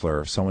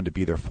counselor, someone to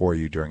be there for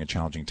you during a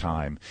challenging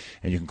time.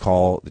 And you can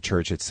call the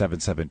church at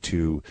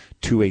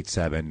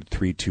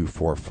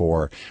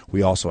 772-287-3244.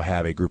 We also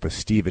have a group of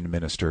Stephen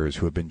ministers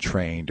who have been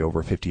trained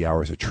over 50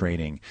 hours of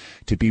training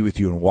to be with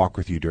you and walk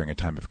with you during a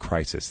time of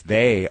crisis.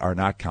 They are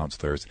not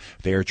counselors.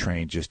 They are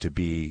trained just to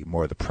be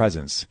more the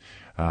presence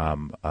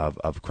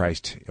of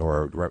Christ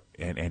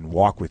and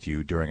walk with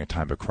you during a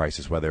time of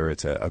crisis, whether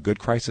it's a good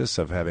crisis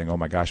of having, oh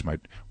my gosh, my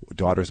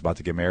daughter's about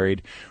to get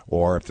married,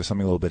 or if there's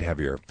something a little bit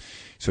heavier.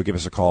 So give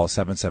us a call,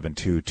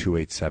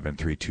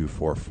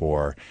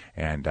 772-287-3244,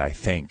 and I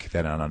thank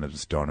that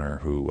anonymous donor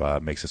who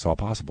makes this all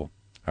possible.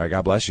 All right,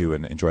 God bless you,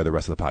 and enjoy the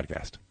rest of the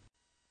podcast.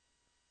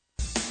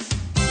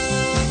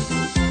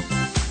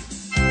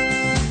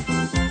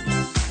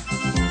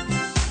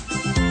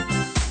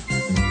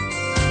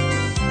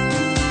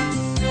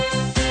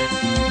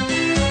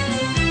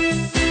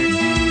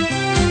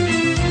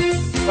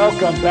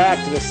 Welcome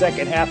back to the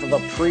second half of A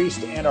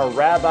Priest and a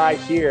Rabbi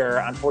here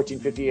on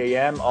 1450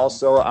 AM,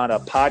 also on a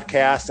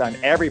podcast, on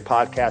every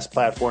podcast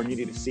platform you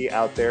need to see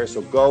out there.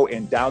 So go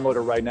and download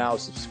it right now,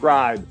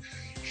 subscribe,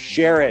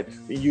 share it.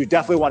 You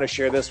definitely want to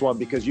share this one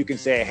because you can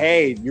say,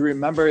 hey, you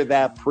remember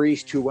that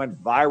priest who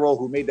went viral,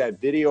 who made that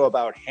video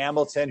about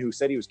Hamilton, who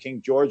said he was King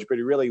George, but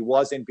he really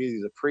wasn't because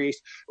he's a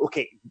priest.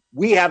 Okay,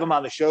 we have him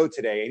on the show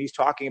today, and he's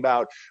talking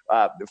about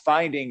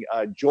finding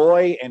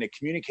joy and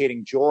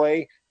communicating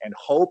joy and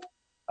hope,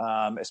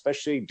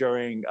 especially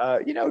during,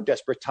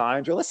 desperate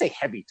times, or let's say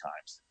heavy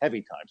times,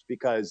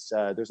 because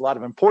there's a lot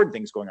of important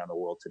things going on in the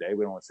world today.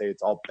 We don't want to say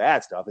it's all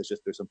bad stuff. It's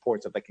just there's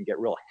important stuff that can get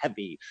real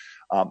heavy.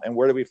 And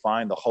where do we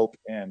find the hope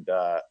and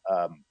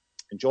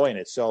joy in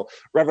it? So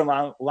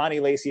Reverend Lonnie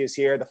Lacy is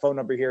here. The phone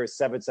number here is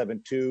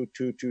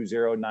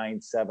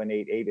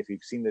 772-220-9788. If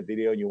you've seen the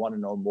video and you want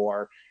to know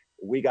more,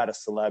 we got a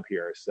celeb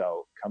here.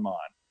 So come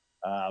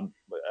on,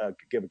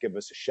 give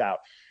us a shout.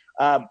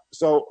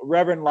 So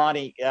Reverend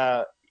Lonnie,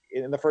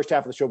 in the first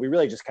half of the show, we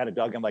really just kind of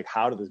dug in, like,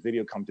 how did this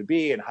video come to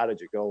be, and how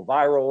did you go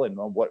viral, and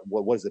what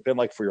has it been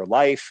like for your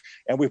life?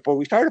 And we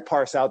started to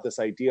parse out this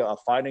idea of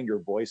finding your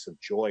voice of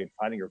joy and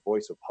finding your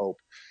voice of hope.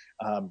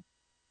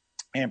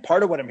 And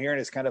part of what I'm hearing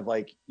is kind of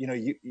like,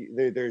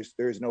 there's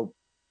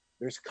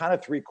kind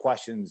of three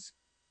questions,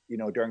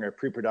 during our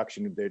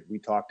pre-production that we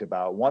talked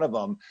about. One of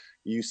them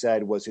you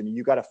said was,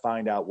 you got to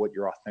find out what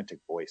your authentic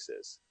voice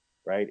is,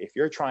 right? If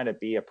you're trying to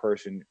be a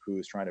person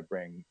who's trying to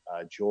bring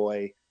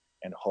joy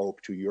and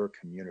hope to your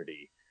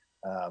community.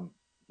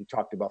 You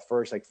talked about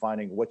first, like,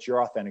 finding what's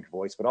your authentic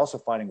voice, but also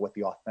finding what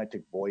the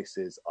authentic voice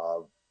is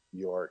of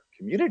your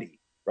community,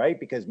 right?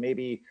 Because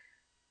maybe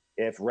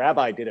if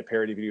Rabbi did a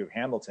parody video of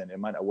Hamilton, it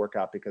might not work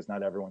out because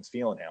not everyone's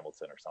feeling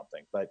Hamilton or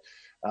something. But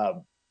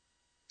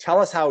tell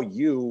us how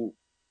you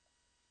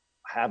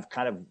have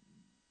kind of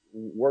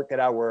worked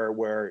it out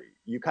where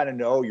you kind of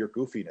know your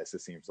goofiness.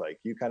 It seems like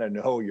you kind of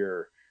know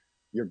your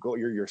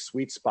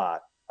sweet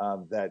spot.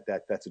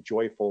 That's a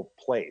joyful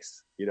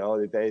place.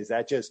 Is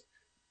that's just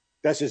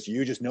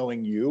you just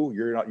knowing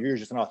you're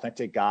just an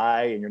authentic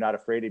guy, and you're not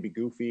afraid to be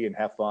goofy and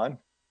have fun?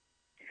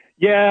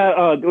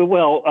 Yeah.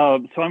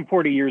 So I'm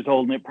 40 years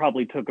old, and it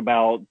probably took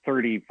about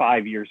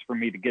 35 years for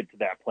me to get to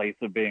that place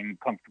of being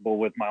comfortable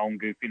with my own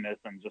goofiness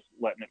and just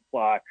letting it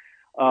fly.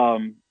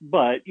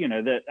 But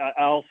that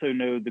I also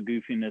know the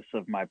goofiness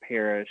of my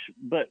parish,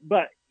 but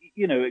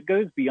it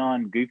goes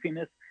beyond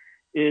goofiness.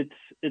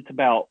 It's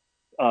about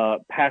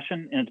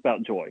passion, and it's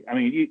about joy. I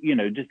mean,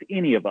 just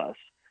any of us,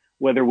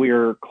 whether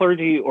we're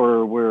clergy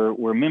or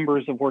we're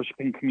members of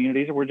worshiping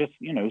communities, or we're just,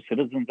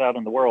 citizens out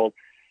in the world,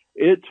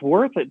 it's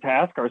worth it to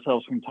ask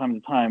ourselves from time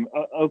to time,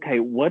 okay,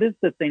 what is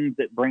the thing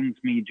that brings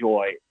me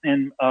joy?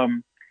 And,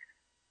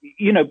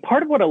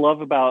 part of what I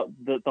love about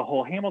the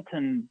whole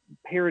Hamilton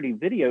parody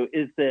video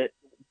is that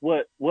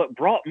what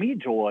brought me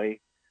joy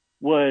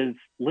was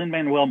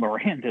Lin-Manuel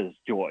Miranda's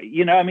joy.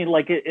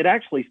 It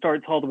actually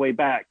starts all the way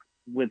back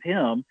with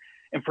him.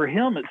 And for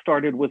him, it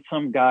started with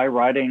some guy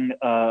writing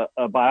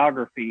a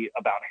biography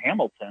about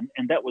Hamilton,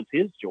 and that was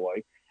his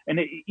joy. And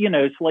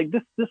it's like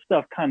this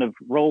stuff kind of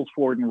rolls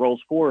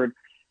forward.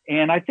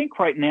 And I think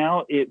right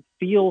now it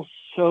feels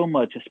so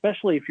much,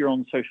 especially if you're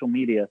on social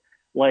media,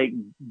 like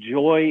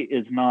joy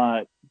is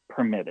not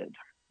permitted.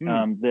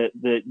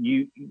 That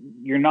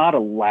you're not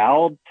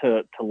allowed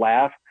to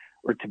laugh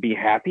or to be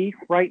happy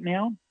right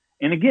now.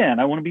 And again,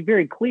 I want to be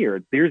very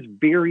clear. There's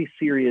very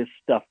serious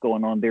stuff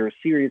going on. There are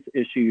serious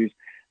issues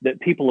that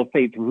people of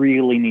faith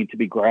really need to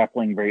be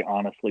grappling very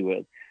honestly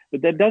with.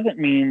 But that doesn't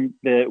mean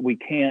that we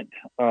can't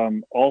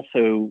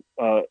also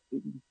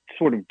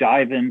sort of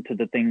dive into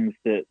the things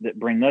that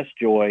bring us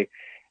joy.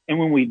 And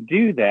when we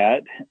do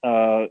that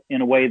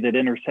in a way that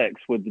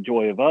intersects with the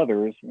joy of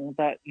others, well,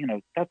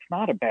 that's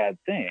not a bad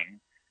thing.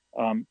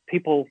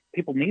 People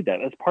need that.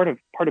 That's part of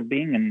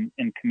being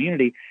in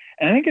community.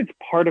 And I think it's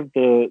part of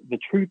the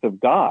truth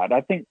of God.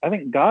 I think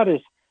God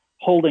is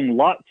holding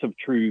lots of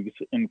truths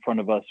in front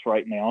of us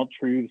right now,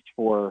 truths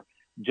for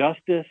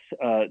justice,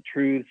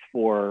 truths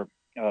for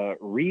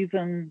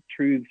reason,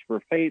 truths for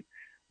faith.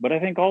 But I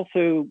think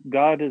also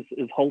God is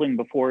holding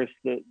before us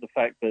the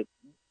fact that,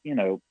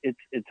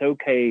 it's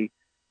okay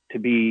to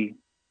be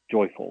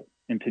joyful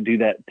and to do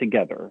that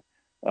together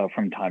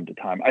from time to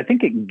time. I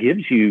think it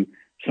gives you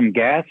some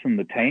gas in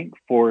the tank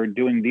for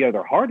doing the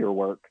other harder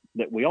work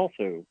that we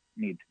also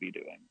need to be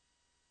doing.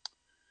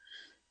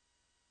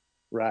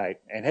 Right.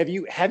 And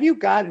have you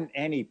gotten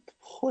any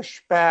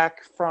pushback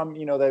from,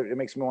 that it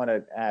makes me want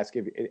to ask,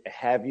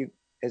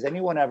 has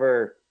anyone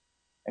ever,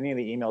 any of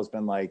the emails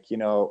been like,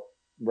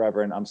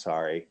 Reverend, I'm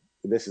sorry,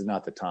 this is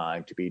not the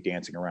time to be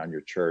dancing around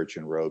your church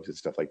in robes and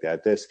stuff like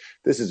that. This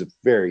is a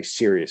very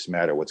serious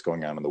matter, what's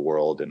going on in the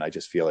world. And I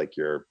just feel like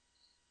you're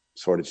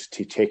sort of just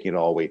taking it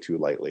all way too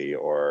lightly,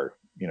 or,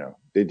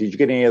 did you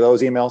get any of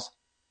those emails?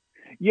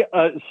 Yeah.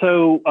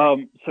 So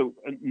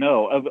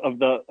no, of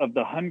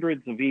the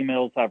hundreds of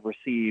emails I've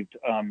received,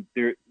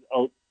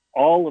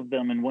 all of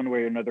them in one way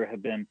or another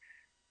have been,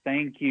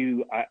 thank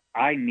you.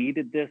 I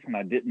needed this, and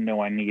I didn't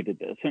know I needed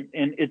this. And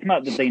it's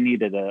not that they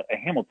needed a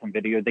Hamilton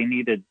video. They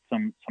needed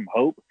some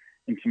hope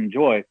and some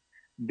joy.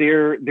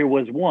 There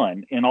was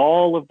one in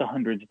all of the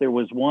hundreds. There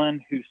was one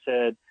who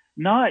said,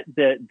 not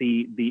that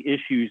the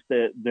issues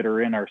that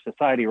are in our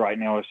society right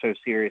now are so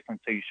serious and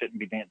so you shouldn't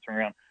be dancing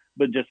around,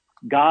 but just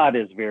God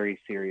is very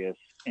serious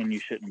and you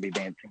shouldn't be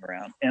dancing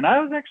around. And I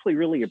was actually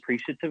really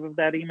appreciative of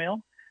that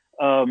email,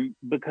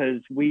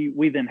 because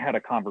we then had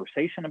a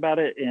conversation about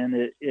it,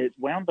 and it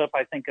wound up,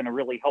 I think, in a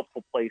really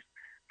helpful place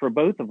for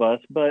both of us.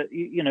 But,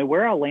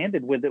 where I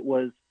landed with it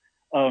was,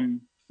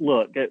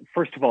 look,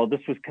 first of all,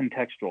 this was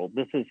contextual.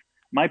 This is,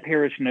 my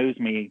parish knows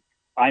me.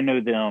 I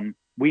know them.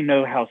 We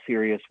know how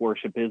serious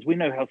worship is. We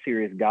know how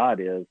serious God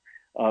is.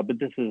 But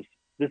this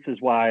is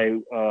why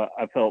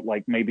I felt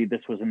like maybe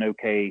this was an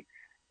okay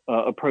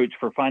approach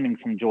for finding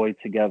some joy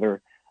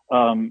together.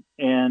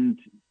 And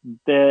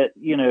that,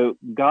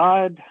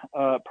 God,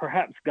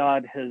 perhaps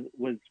God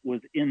was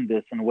in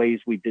this in ways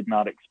we did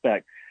not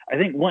expect. I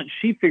think once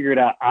she figured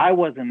out I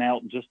wasn't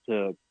out just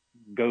to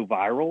go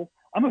viral.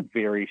 I'm a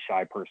very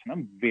shy person.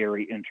 I'm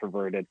very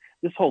introverted.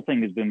 This whole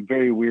thing has been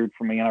very weird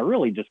for me, and I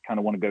really just kind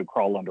of want to go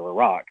crawl under a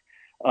rock.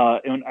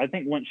 And I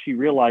think once she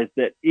realized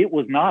that it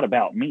was not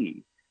about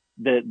me,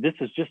 that this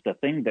is just a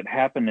thing that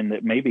happened, and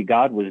that maybe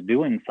God was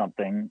doing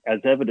something, as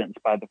evidenced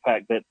by the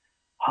fact that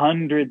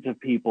hundreds of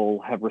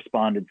people have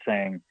responded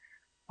saying,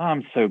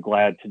 I'm so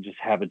glad to just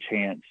have a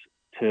chance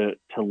to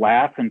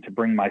laugh and to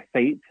bring my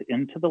faith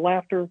into the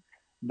laughter,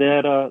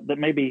 that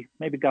maybe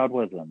God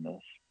was in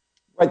this.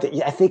 Right.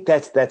 Yeah, I think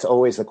that's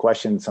always the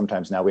question.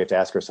 Sometimes now we have to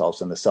ask ourselves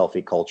in the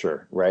selfie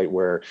culture, right?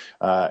 Where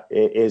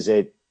is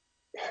it?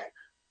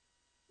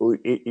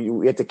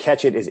 We have to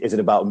catch it. Is it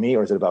about me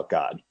or is it about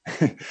God?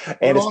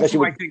 And especially,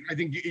 also, I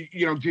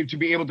think to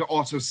be able to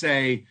also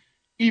say,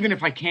 even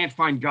if I can't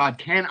find God,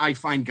 can I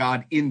find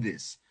God in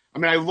this? I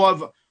mean, I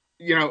love,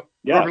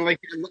 Reverend Lacy,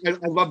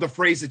 I love the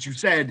phrase that you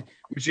said,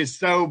 which is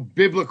so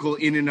biblical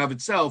in and of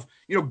itself.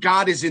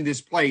 God is in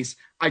this place.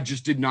 I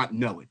just did not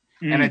know it.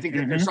 And I think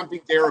that there's something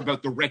there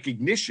about the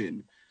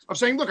recognition of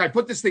saying, look, I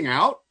put this thing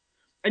out,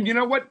 and you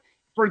know what?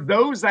 For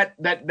those that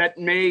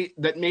may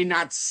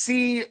not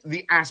see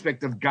the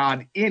aspect of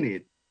God in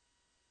it,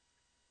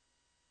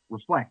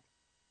 reflect,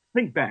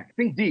 think back,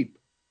 think deep,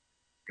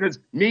 because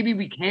maybe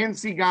we can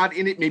see God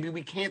in it, maybe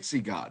we can't see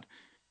God.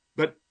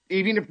 But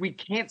even if we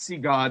can't see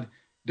God,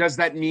 does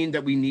that mean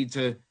that we need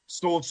to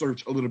soul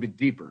search a little bit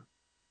deeper?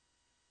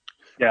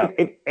 Yeah.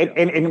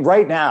 And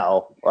right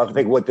now, I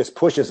think what this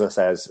pushes us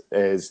as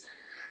is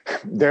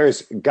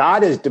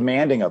God is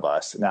demanding of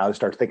us now to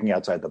start thinking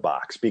outside the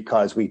box,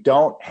 because we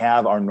don't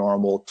have our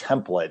normal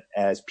template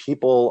as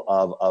people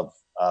of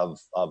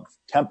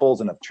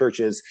temples and of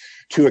churches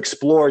to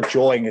explore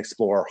joy and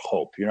explore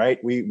hope.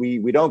 Right?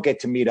 We don't get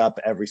to meet up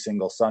every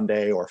single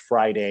Sunday or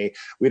Friday.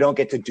 We don't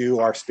get to do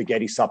our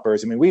spaghetti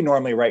suppers. I mean, we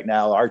normally right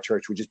now, our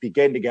church would just be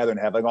getting together and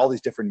having all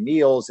these different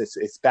meals.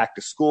 It's back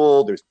to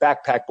school. There's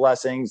backpack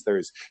blessings.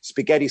 There's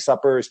spaghetti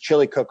suppers,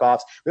 chili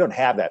cook-offs. We don't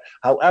have that.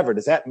 However,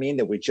 does that mean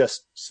that we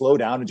just slow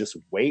down and just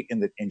wait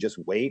and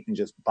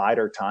just bide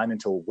our time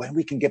until when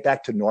we can get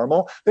back to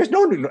normal? There's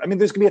no new. I mean,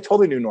 there's gonna be a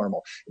totally new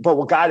normal. But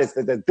what God is,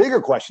 the bigger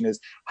question is,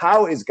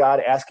 how is God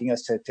asking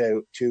us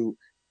to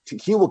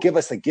he will give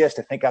us the gifts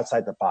to think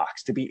outside the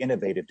box, to be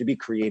innovative, to be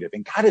creative.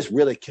 And God is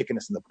really kicking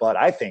us in the butt.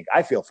 I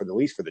feel at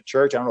least for the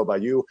church. I don't know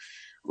about you,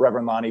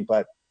 Reverend Lonnie,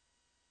 but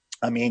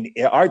I mean,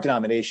 our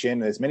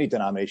denomination, as many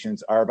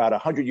denominations, are about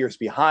 100 years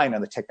behind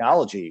on the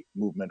technology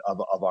movement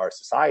of our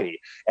society.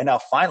 And now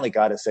finally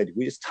God has said,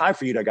 it's time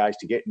for you guys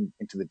to get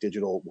into the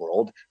digital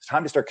world. It's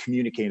time to start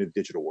communicating in the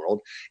digital world.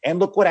 And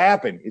look what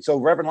happened. And so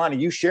Reverend Lonnie,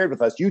 you shared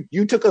with us,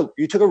 you took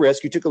a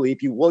risk, you took a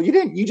leap. You were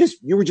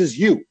just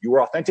you. You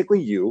were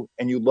authentically you,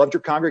 and you loved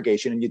your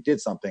congregation and you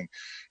did something.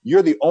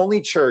 You're the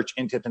only church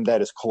in Tipton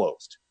that is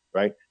closed,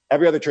 right?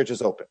 Every other church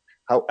is open.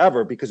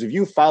 However, because of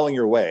you following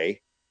your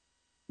way,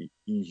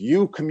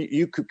 you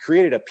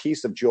created a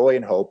piece of joy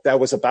and hope that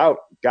was about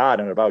God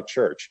and about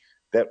church,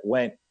 that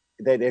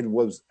it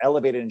was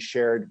elevated and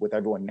shared with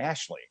everyone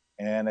nationally.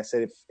 And I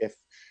said, if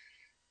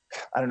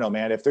I don't know,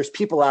 man, if there's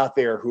people out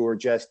there who are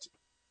just,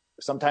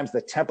 sometimes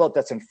the template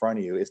that's in front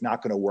of you is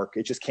not going to work.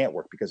 It just can't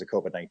work because of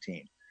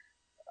COVID-19.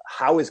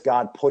 How is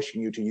God pushing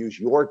you to use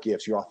your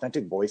gifts, your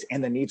authentic voice,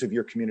 and the needs of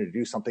your community to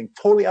do something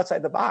totally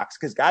outside the box?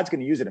 Because God's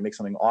going to use it to make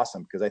something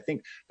awesome. Because I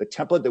think the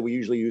template that we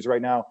usually use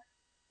right now,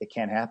 it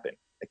can't happen.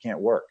 It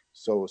can't work.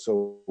 So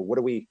what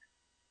do you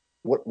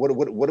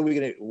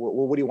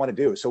want to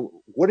do? So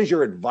what is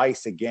your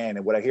advice again?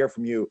 And what I hear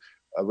from you,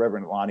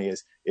 Reverend Lonnie,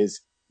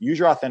 is use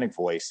your authentic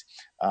voice,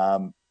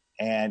 and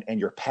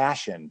your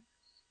passion.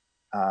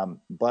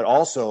 But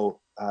also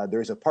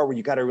there's a part where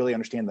you got to really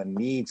understand the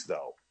needs,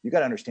 though. You got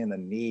to understand the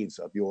needs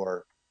of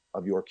your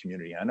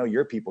community. And I know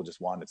your people just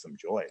wanted some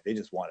joy. They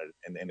just wanted it,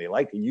 and they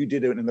liked it. You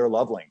did it in their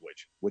love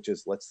language, which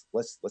is let's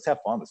have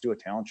fun. Let's do a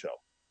talent show.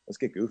 Let's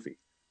get goofy.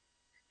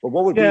 But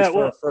what would be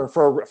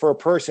for a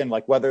person,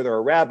 like whether they're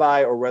a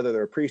rabbi or whether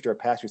they're a priest or a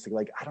pastor,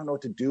 like, I don't know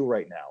what to do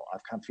right now. I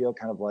feel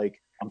kind of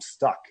like I'm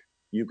stuck.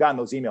 You've gotten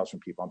those emails from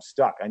people. I'm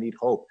stuck. I need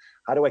hope.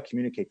 How do I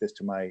communicate this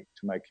to my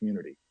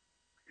community?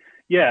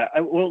 Yeah,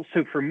 well,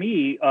 so for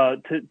me,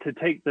 to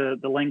take the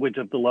language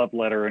of the love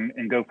letter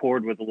and go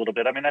forward with a little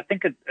bit, I mean, I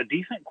think a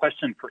decent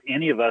question for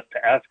any of us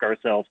to ask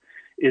ourselves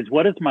is,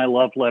 what is my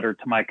love letter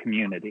to my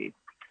community?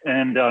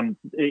 And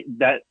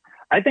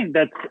I think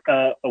that's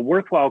a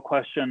worthwhile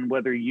question,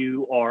 whether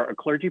you are a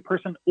clergy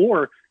person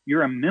or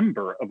you're a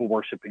member of a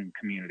worshiping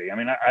community. I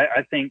mean,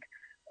 I think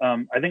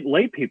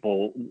lay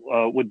people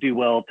would do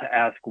well to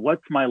ask,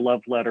 what's my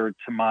love letter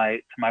to my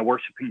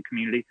worshiping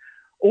community?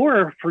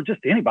 Or for just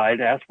anybody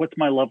to ask, what's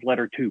my love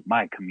letter to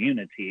my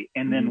community?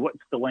 And then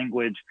what's the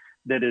language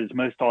that is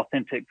most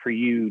authentic for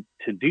you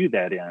to do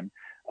that in?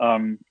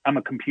 I'm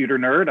a computer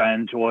nerd. I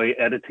enjoy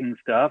editing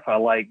stuff. I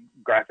like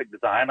graphic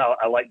design.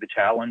 I like the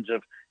challenge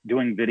of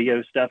doing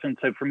video stuff. And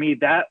so for me,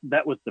 that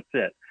was the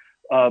fit.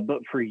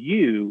 But for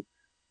you,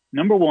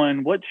 number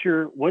one, what's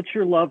your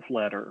love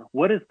letter?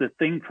 What is the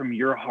thing from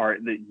your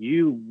heart that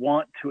you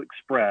want to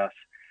express?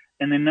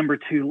 And then number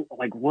two,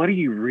 like, what are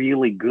you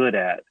really good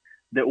at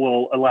that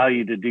will allow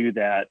you to do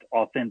that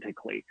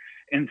authentically?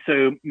 And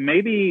so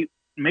maybe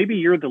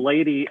you're the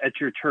lady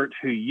at your church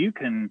who you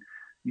can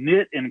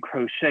knit and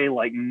crochet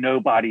like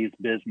nobody's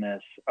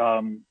business.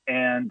 And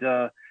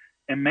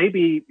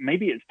maybe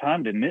it's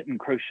time to knit and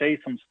crochet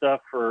some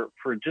stuff for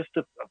just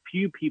a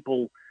few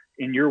people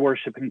in your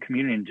worshiping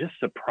community and just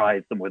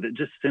surprise them with it.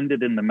 Just send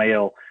it in the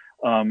mail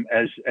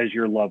as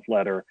your love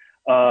letter.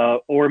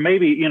 Or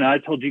maybe, I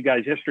told you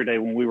guys yesterday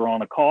when we were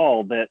on a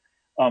call that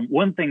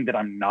one thing that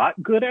I'm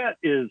not good at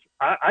is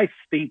I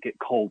stink at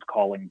cold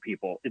calling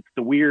people. It's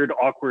the weird,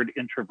 awkward,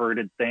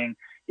 introverted thing.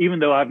 Even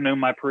though I've known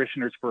my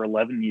parishioners for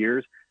 11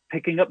 years,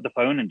 picking up the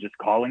phone and just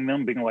calling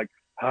them, being like,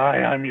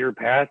 "Hi, I'm your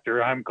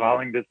pastor. I'm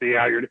calling to see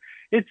how you're doing."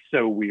 It's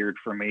so weird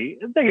for me.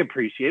 They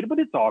appreciate it, but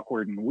it's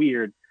awkward and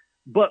weird.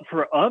 But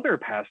for other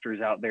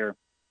pastors out there,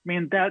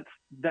 man, that's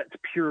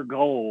pure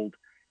gold.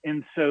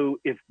 And so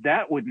if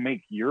that would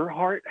make your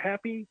heart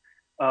happy,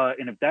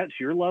 and if that's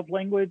your love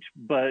language,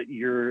 but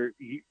you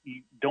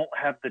don't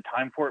have the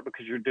time for it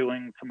because you're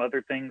doing some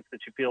other things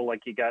that you feel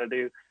like you got to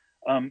do,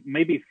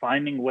 maybe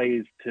finding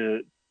ways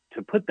to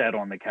put that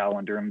on the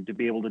calendar and to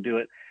be able to do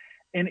it.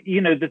 And,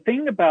 the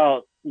thing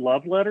about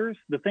love letters,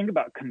 the thing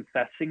about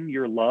confessing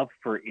your love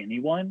for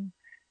anyone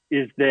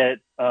is that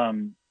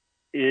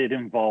it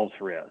involves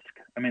risk.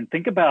 I mean,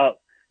 think about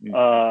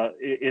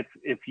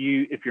if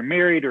you're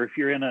married or if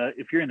you're in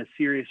a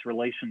serious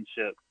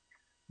relationship,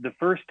 the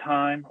first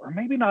time, or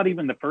maybe not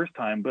even the first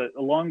time, but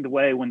along the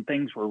way when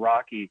things were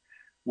rocky,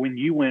 when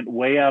you went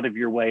way out of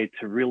your way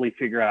to really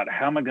figure out,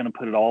 how am I going to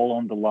put it all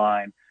on the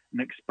line and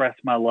express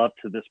my love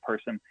to this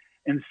person?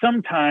 And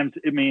sometimes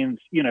it means,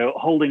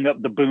 holding up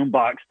the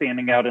boombox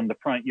standing out in the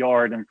front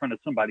yard in front of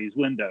somebody's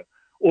window,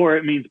 or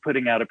it means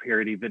putting out a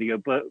parody video.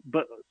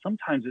 But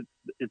sometimes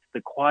it's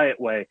the quiet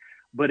way,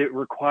 but it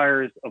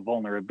requires a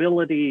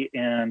vulnerability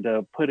and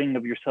a putting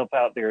of yourself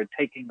out there, a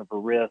taking of a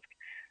risk,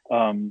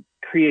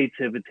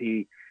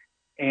 creativity,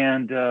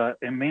 and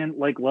man,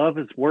 like, love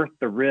is worth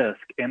the risk.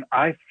 And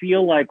I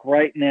feel like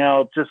right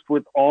now, just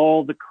with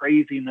all the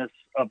craziness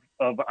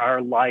of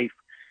our life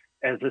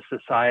as a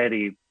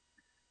society,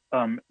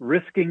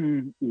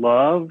 risking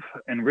love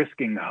and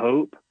risking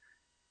hope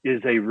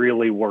is a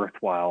really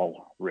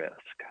worthwhile risk.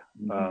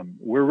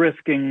 We're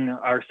risking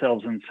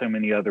ourselves in so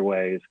many other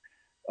ways,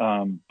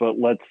 but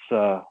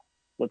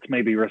let's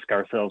maybe risk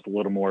ourselves a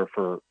little more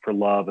for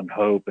love and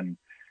hope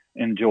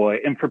and joy.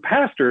 And for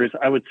pastors,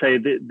 I would say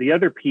that the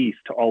other piece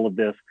to all of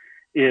this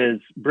is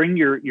bring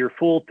your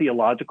full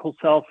theological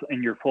self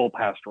and your full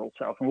pastoral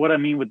self. And what I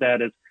mean with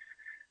that is,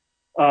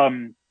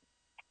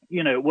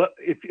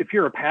 if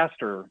you're a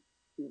pastor,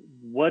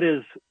 what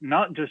is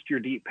not just your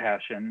deep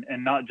passion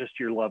and not just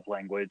your love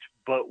language,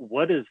 but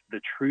what is the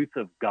truth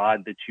of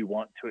God that you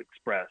want to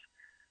express?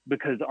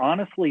 Because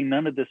honestly,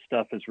 none of this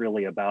stuff is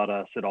really about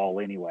us at all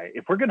anyway.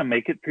 If we're going to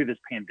make it through this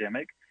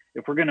pandemic,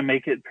 if we're going to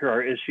make it through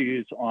our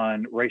issues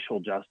on racial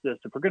justice,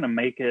 if we're going to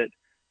make it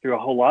through a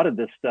whole lot of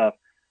this stuff,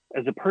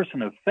 as a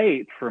person of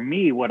faith, for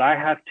me, what I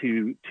have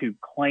to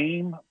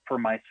claim for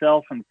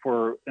myself and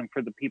for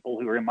the people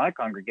who are in my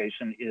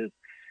congregation is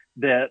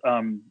that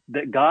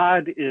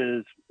God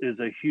is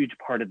a huge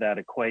part of that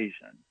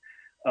equation.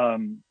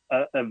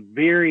 A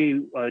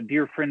very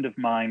dear friend of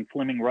mine,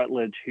 Fleming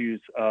Rutledge,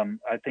 who's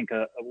I think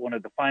one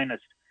of the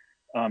finest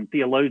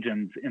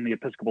theologians in the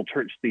Episcopal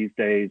Church these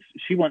days,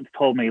 she once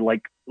told me,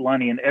 like,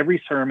 Lonnie, in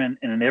every sermon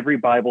and in every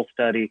Bible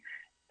study,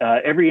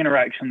 every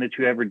interaction that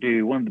you ever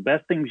do, one of the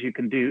best things you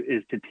can do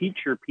is to teach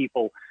your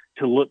people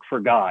to look for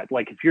God.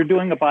 Like, if you're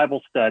doing a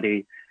Bible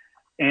study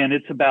and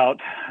it's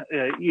about,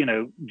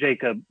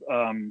 Jacob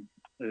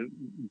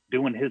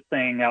doing his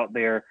thing out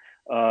there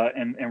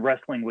and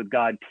wrestling with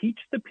God, teach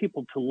the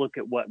people to look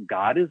at what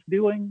God is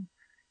doing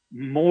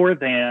more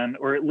than,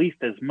 or at least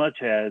as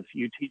much as,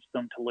 you teach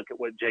them to look at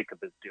what Jacob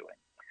is doing.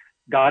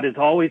 God is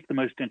always the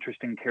most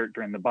interesting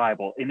character in the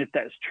Bible. And if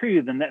that's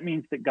true, then that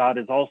means that God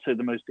is also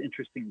the most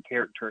interesting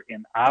character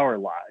in our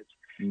lives.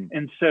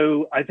 And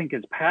so I think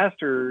as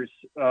pastors,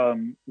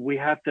 we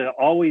have to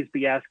always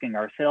be asking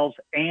ourselves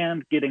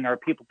and getting our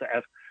people to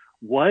ask,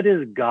 what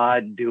is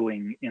God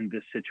doing in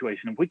this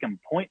situation? If we can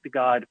point to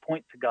God,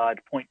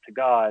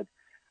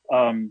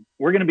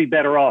 we're going to be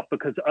better off,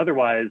 because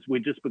otherwise we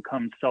just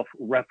become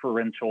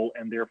self-referential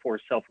and therefore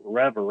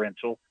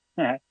self-reverential.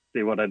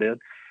 See what I did?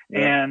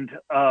 Yeah. And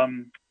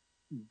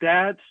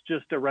that's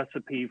just a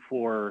recipe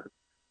for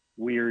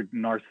weird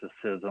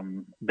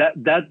narcissism.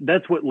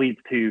 That's what leads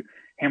to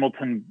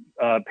Hamilton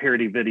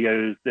parody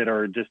videos that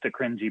are just a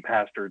cringy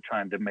pastor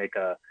trying to make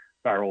a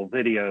viral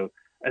video,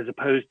 as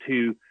opposed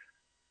to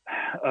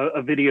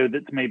a video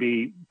that's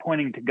maybe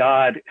pointing to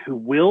God, who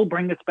will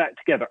bring us back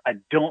together. I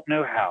don't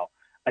know how,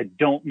 I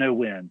don't know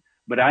when,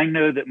 but I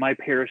know that my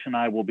parish and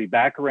I will be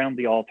back around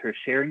the altar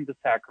sharing the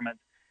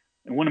sacraments.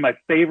 And one of my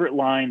favorite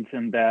lines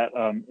in that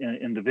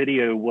in the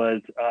video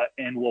was,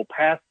 and we'll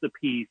pass the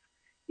peace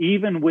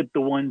even with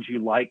the ones you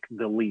like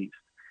the least.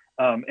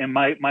 And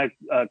my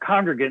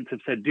congregants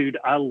have said, dude,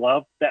 I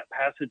love that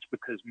passage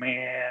because,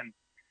 man,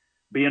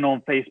 being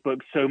on Facebook,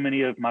 so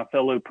many of my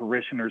fellow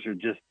parishioners are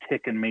just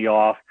ticking me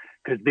off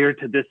because they're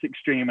to this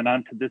extreme and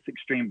I'm to this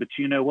extreme. But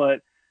you know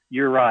what?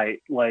 You're right.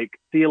 Like,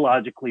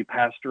 theologically,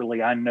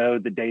 pastorally, I know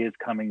the day is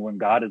coming when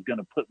God is going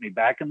to put me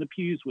back in the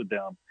pews with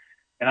them,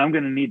 and I'm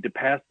going to need to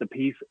pass the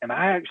peace. And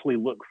I actually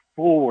look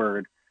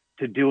forward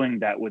to doing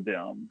that with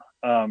them.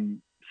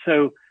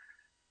 So,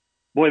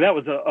 boy, that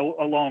was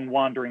a long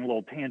wandering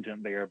little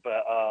tangent there.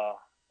 But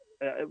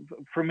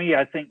for me,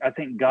 I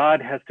think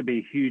God has to be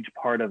a huge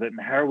part of it.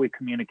 And how are we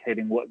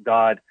communicating what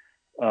God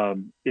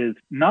is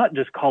not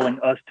just calling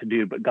us to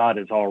do, but God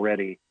is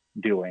already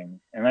doing?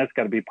 And that's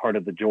got to be part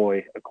of the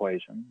joy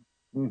equation.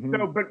 Mm-hmm.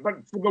 No, but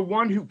for the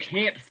one who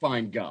can't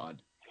find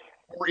God,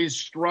 or is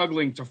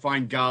struggling to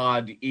find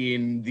God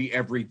in the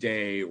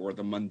everyday or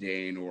the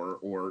mundane,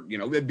 or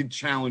they've been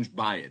challenged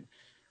by it,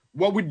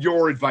 what would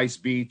your advice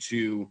be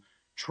to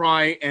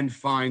try and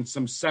find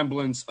some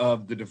semblance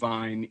of the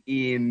divine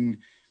in,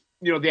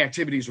 the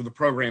activities or the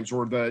programs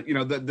or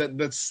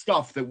the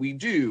stuff that we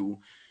do?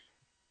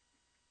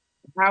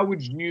 How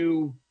would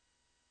you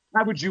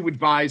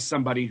advise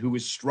somebody who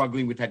is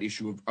struggling with that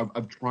issue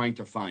of trying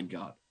to find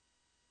God?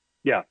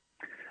 Yeah.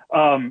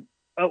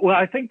 Well,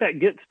 I think that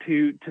gets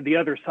to the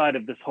other side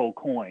of this whole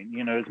coin.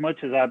 As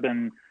much as I've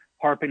been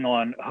harping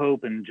on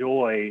hope and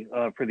joy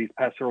for these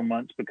past several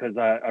months, because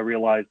I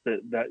realized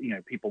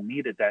that people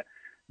needed that,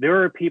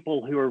 there are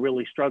people who are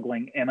really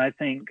struggling. And I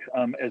think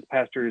as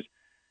pastors,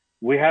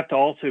 we have to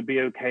also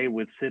be okay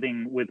with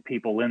sitting with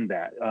people in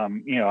that.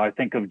 I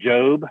think of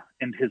Job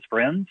and his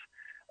friends,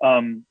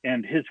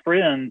 and his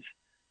friends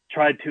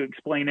tried to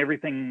explain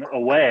everything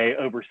away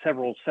over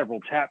several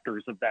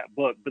chapters of that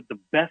book. But the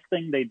best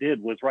thing they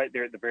did was right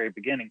there at the very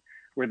beginning,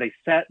 where they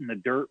sat in the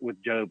dirt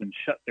with Job and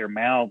shut their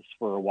mouths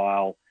for a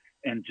while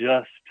and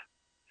just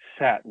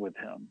sat with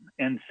him.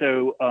 And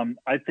so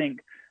I think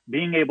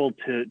being able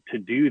to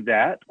do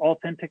that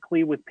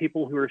authentically with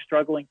people who are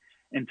struggling,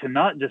 and to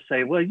not just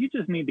say, well, you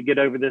just need to get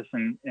over this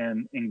and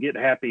get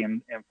happy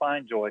and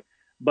find joy,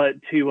 but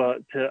to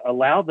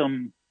allow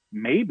them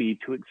maybe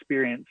to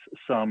experience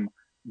some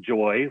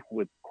joy,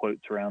 with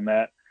quotes around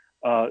that,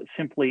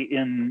 simply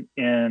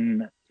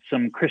in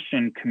some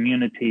Christian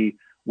community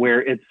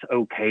where it's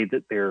okay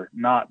that they're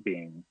not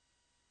being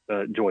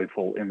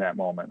joyful in that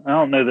moment. I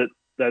don't know that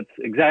that's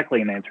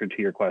exactly an answer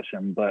to your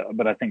question,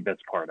 but I think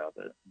that's part of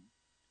it.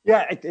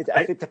 Yeah,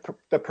 I think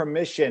the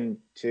permission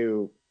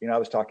to, I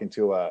was talking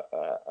to a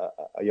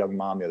young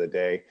mom the other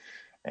day,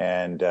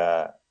 and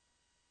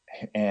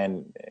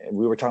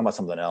we were talking about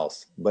something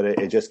else, but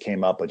it just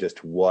came up with just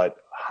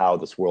how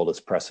this world is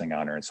pressing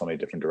on her in so many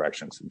different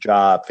directions: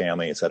 job,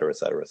 family, et cetera, et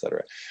cetera, et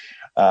cetera.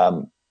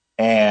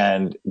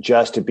 And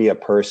just to be a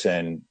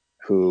person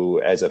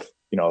who, as a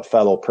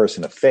fellow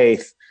person of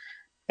faith,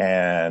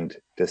 and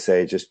to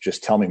say,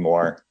 just tell me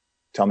more.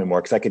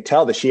 Because I could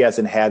tell that she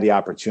hasn't had the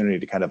opportunity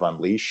to kind of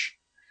unleash.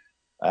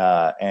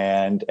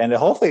 And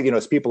hopefully,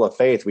 as people of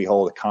faith, we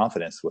hold a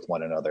confidence with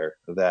one another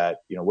that,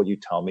 what you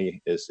tell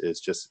me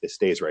is just, it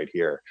stays right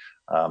here.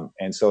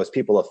 And so as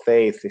people of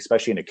faith,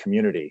 especially in a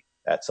community,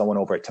 that someone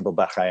over at Temple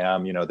Beth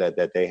Chaim,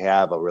 that they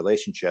have a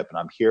relationship, and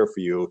I'm here for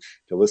you,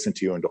 to listen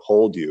to you and to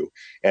hold you.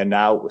 And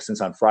now,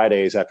 since on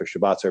Fridays after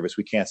Shabbat service,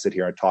 we can't sit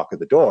here and talk at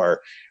the door.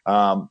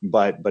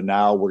 But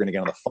now we're going to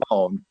get on the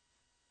phone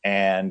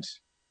and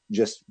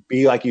just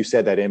be, like you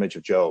said, that image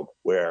of Job,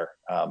 where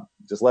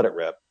just let it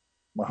rip,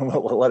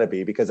 let it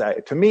be. Because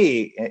to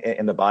me,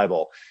 in the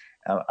Bible,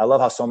 I love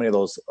how so many of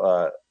those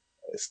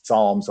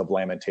Psalms of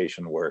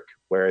lamentation work,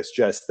 where it's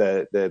just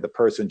the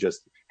person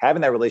just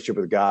having that relationship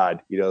with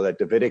God, that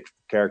Davidic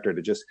character,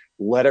 to just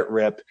let it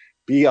rip,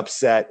 be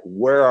upset.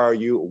 Where are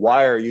you?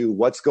 Why are you?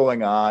 What's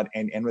going on?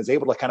 And was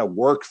able to kind of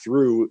work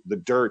through the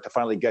dirt to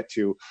finally get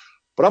to,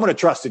 but I'm going to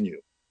trust in you,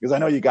 because I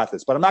know you got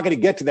this, but I'm not going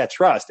to get to that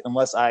trust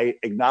unless I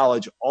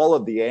acknowledge all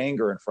of the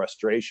anger and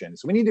frustration.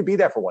 So we need to be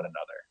there for one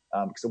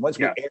another. So once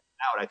we air it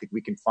out, I think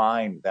we can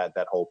find that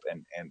hope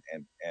and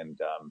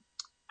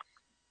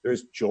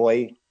there's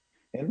joy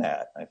in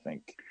that. I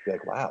think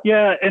like, wow.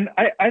 Yeah, and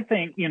I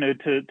think,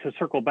 to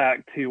circle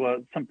back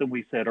to something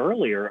we said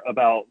earlier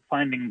about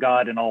finding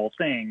God in all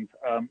things,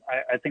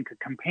 I think a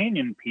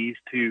companion piece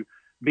to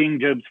being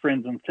Job's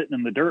friends and sitting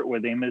in the dirt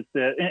with him is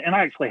that, and I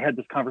actually had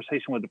this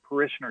conversation with a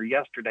parishioner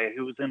yesterday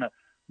who was in a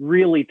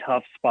really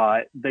tough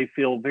spot. They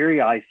feel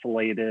very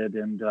isolated,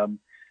 and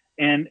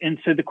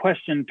so the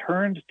question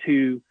turned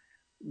to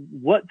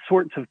what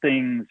sorts of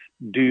things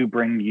do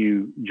bring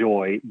you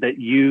joy that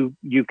you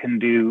can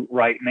do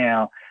right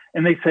now.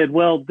 And they said,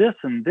 well, this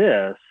and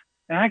this,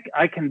 and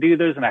I can do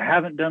those, and I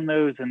haven't done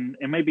those, and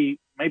maybe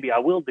I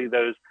will do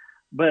those,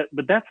 but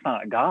that's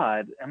not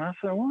God. And I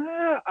said,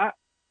 well,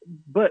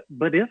 but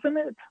isn't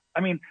it?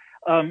 I mean,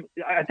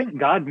 I think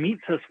God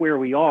meets us where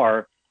we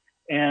are,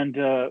 and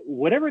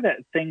whatever that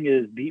thing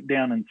is deep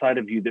down inside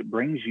of you that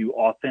brings you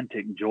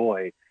authentic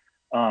joy,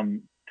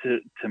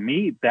 to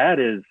me, that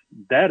is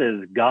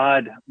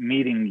God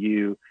meeting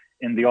you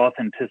in the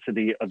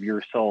authenticity of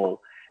your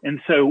soul.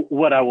 And so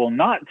what I will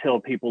not tell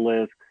people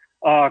is,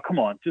 come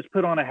on, just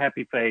put on a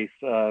happy face,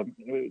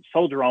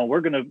 soldier on.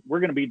 We're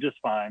gonna be just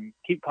fine.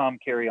 Keep calm,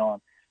 carry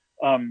on.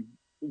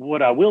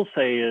 What I will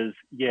say is,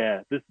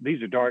 yeah,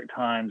 these are dark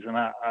times, and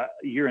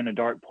you're in a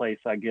dark place.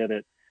 I get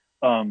it.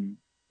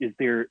 Is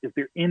there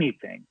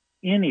anything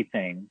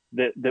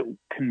that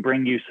can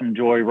bring you some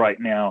joy right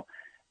now?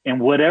 And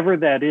whatever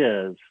that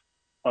is,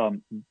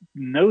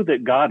 know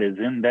that God is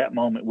in that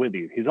moment with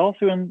you. He's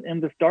also in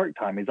this dark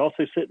time. He's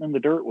also sitting in the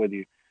dirt with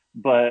you.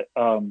 But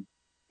don't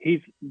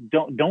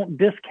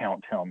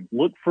discount him.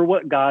 Look for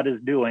what God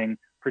is doing,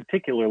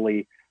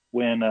 particularly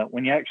when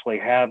you actually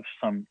have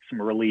some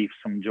relief,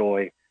 some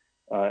joy,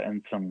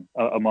 and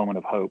a moment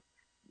of hope.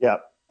 Yeah,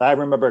 I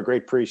remember a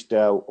great priest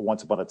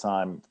once upon a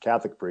time,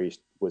 Catholic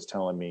priest, was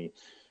telling me.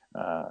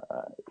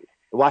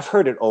 Well, I've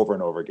heard it over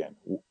and over again.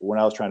 When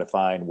I was trying to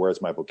find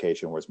where's my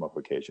vocation,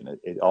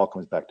 it all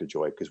comes back to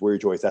joy, because where your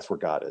joy is, that's where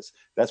God is.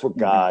 That's where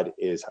God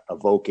is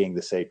evoking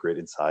the sacred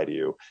inside of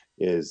you.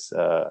 It's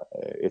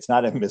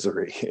not in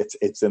misery;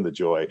 it's in the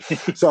joy.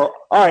 So,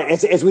 all right,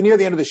 as we near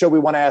the end of the show, we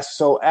want to ask.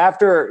 So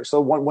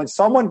when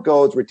someone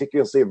goes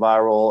ridiculously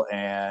viral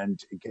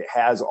and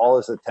has all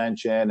this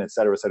attention, et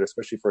cetera,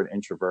 especially for an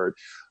introvert,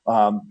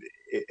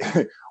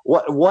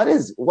 what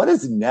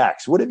is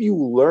next? What have you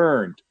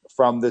learned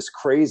from this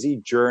crazy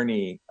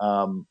journey?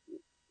 Do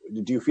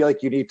you feel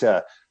like you need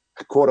to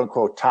quote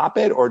unquote top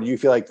it, or do you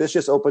feel like this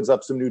just opens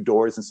up some new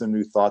doors and some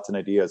new thoughts and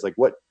ideas? Like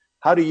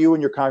how do you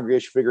and your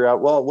congregation figure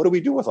out, well, what do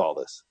we do with all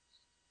this?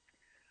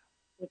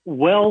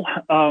 Well,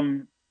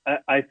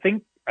 I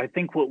think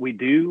what we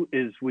do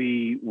is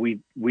we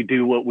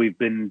do what we've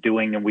been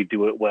doing, and we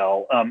do it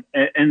well.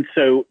 And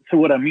so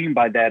what I mean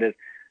by that is,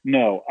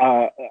 no,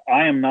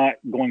 I am not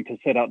going to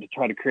set out to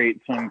try to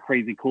create some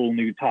crazy cool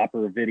new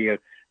topper video.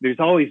 There's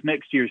always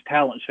next year's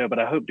talent show, but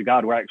I hope to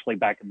God we're actually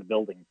back in the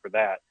building for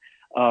that.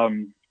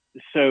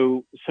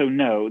 So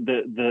no,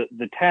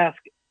 the task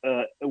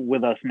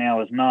with us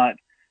now is not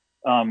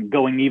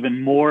going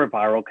even more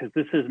viral, because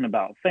this isn't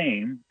about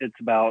fame. It's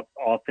about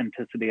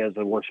authenticity as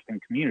a worshiping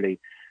community.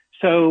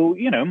 So,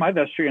 my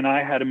vestry and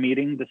I had a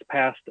meeting this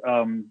past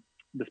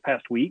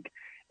week,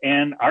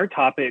 and our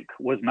topic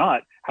was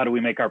not how do we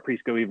make our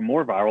priest go even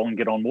more viral and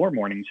get on more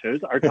morning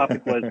shows. Our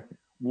topic was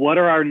what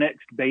are our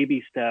next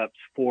baby steps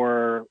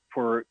for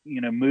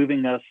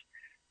moving us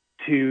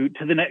to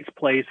the next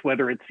place,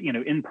 whether it's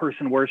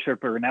in-person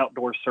worship or an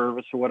outdoor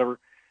service or whatever,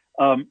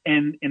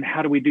 and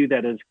how do we do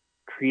that as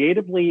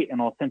creatively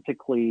and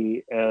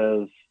authentically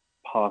as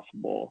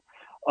possible.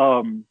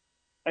 The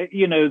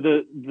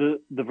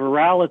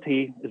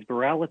virality, is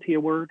virality a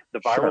word? The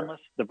viralness, sure.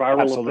 The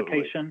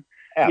viralification.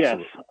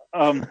 Absolutely.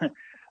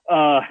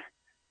 Yes.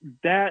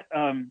 That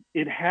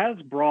it has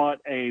brought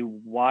a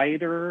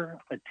wider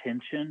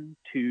attention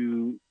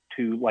to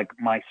like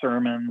my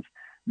sermons,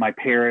 my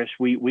parish.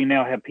 We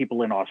now have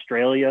people in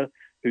Australia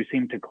who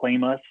seem to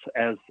claim us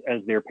as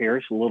their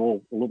parish, a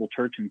little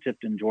church in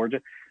Tifton,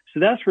 Georgia. So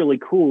that's really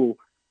cool.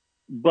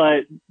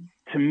 But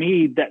to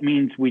me, that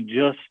means we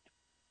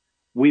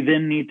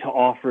then need to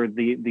offer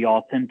the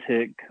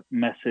authentic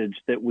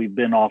message that we've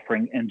been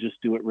offering and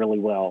just do it really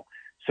well.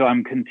 So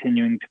I'm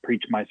continuing to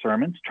preach my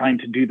sermons, trying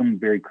to do them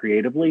very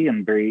creatively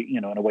and very,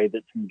 in a way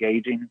that's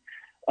engaging,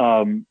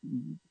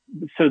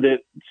 so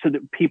that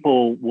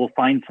people will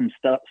find some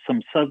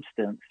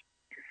substance.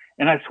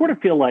 And I sort of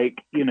feel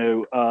like,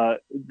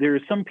 there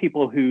are some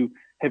people who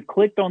have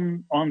clicked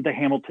on the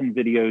Hamilton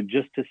video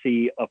just to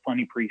see a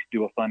funny priest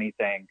do a funny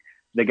thing.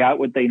 They got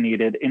what they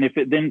needed. And if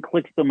it then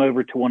clicks them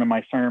over to one of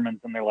my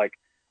sermons and they're like,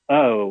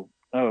 oh,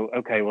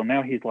 okay, well,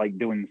 now he's like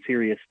doing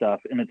serious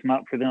stuff and it's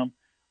not for them.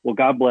 Well,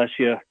 God bless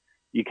you.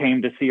 You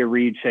came to see a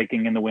reed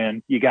shaking in the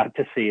wind. You got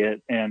to see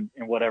it and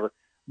whatever.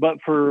 But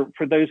for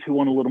those who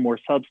want a little more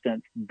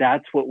substance,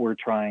 that's what we're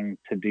trying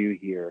to do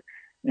here.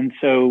 And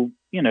so,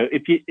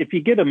 if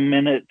you get a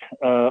minute,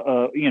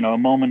 a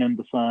moment in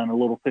the sun, a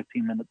little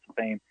 15 minutes of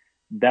fame,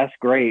 that's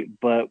great.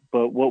 But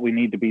what we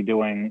need to be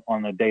doing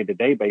on a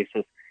day-to-day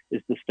basis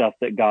is the stuff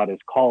that God has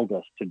called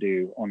us to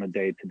do on a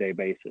day-to-day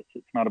basis.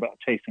 It's not about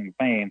chasing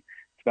fame.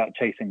 It's about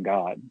chasing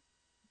God.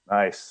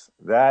 Nice.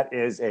 That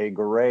is a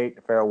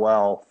great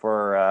farewell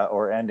for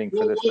or ending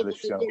for this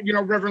show. You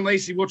know, Reverend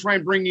Lacy, we'll try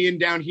and bring you in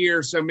down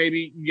here, so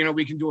maybe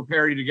we can do a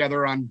parody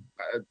together on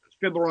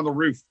Fiddler on the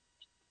Roof.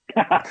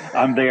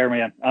 I'm there,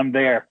 man. I'm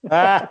there.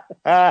 You're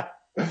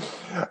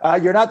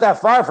not that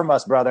far from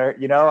us, brother.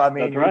 I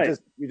mean, That's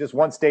you're just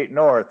one state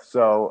north,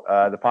 so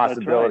the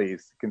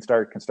possibilities can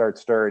start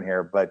stirring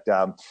here. But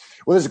well,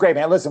 this is great,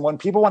 man. Listen, when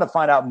people want to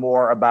find out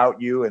more about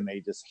you and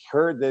they just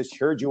heard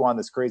you on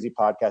this crazy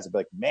podcast, they'll be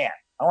like, man,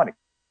 I want to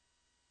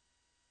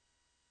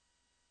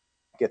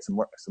get some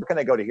more. So where can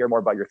they go to hear more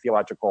about your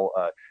theological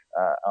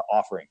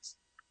offerings?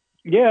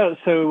 Yeah,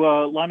 so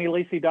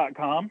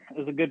LonnieLacy.com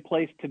is a good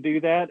place to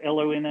do that.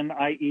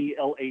 LonnieLacy.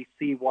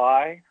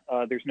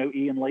 There's no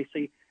E in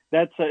Lacy.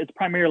 That's it's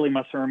primarily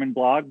my sermon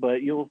blog,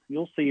 but you'll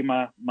see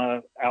my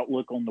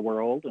outlook on the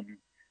world,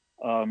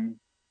 and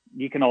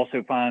you can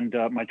also find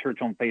my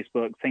church on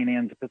Facebook, St.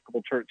 Anne's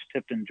Episcopal Church,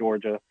 Tifton,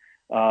 Georgia.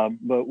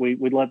 But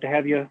we'd love to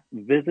have you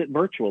visit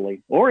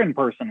virtually or in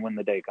person when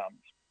the day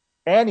comes.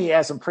 And he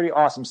has some pretty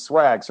awesome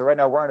swag. So right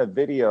now we're on a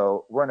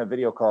video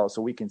call,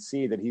 so we can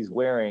see that he's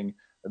wearing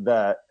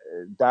the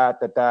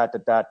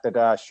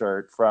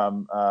shirt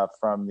from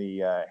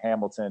the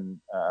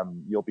Hamilton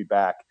You'll Be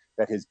Back,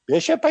 that his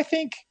bishop, I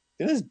think,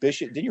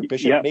 didn't your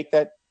bishop make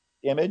that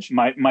image?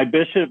 My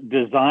bishop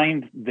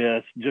designed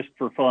this just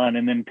for fun,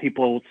 and then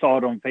people saw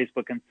it on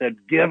Facebook and said,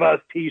 give us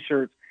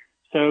t-shirts.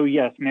 So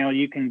yes, now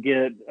you can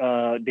get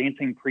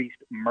Dancing Priest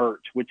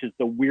merch, which is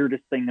the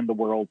weirdest thing in the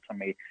world to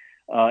me.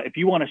 If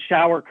you want a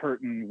shower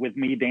curtain with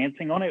me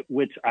dancing on it,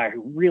 which I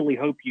really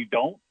hope you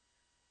don't,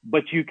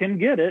 but you can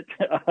get it.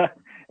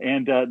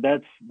 And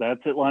that's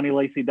at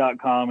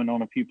LonnieLacy.com and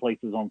on a few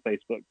places on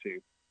Facebook too.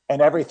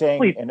 And everything.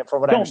 Please, and from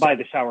what don't buy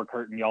the shower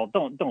curtain, y'all.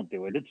 Don't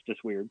do it. It's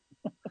just weird.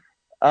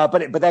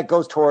 But that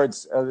goes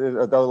towards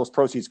those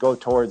proceeds go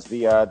towards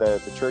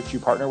the church you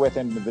partner with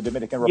in the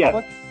Dominican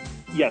Republic.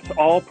 Yes,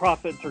 all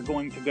profits are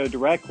going to go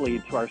directly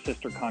to our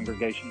sister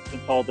congregation,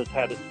 since all this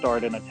had its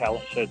start in a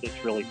talent show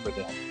that's really for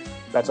them.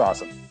 That's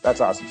awesome.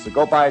 So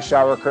go buy a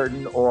shower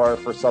curtain, or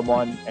for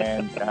someone,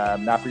 and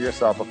not for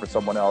yourself, but for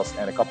someone else,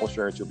 and a couple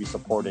shirts. You'll be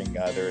supporting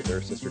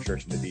their sister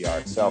church in the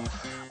DR. So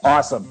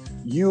awesome.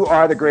 You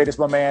are the greatest,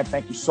 my man.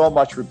 Thank you so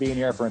much for being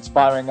here, for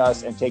inspiring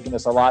us and taking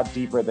us a lot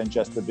deeper than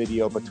just the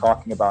video, but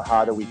talking about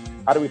how do we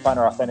find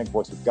our authentic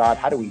voice with God?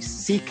 How do we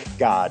seek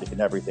God in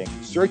everything,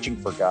 searching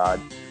for God?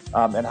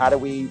 And how do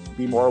we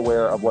be more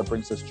aware of what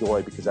brings us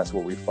joy, because that's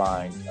where we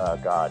find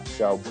God.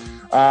 So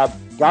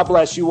God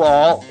bless you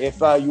all.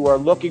 If you are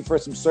looking for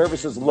some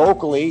services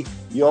locally,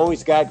 you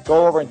always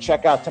go over and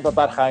check out Temple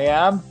Bat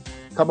Hayam.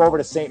 Come over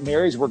to St.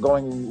 Mary's. We're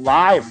going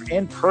live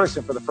in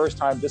person for the first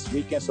time this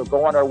weekend. So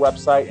go on our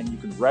website and you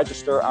can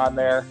register on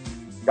there.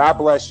 God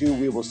bless you.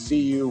 We will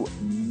see you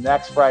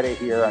next Friday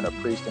here on A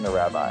Priest and a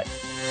Rabbi.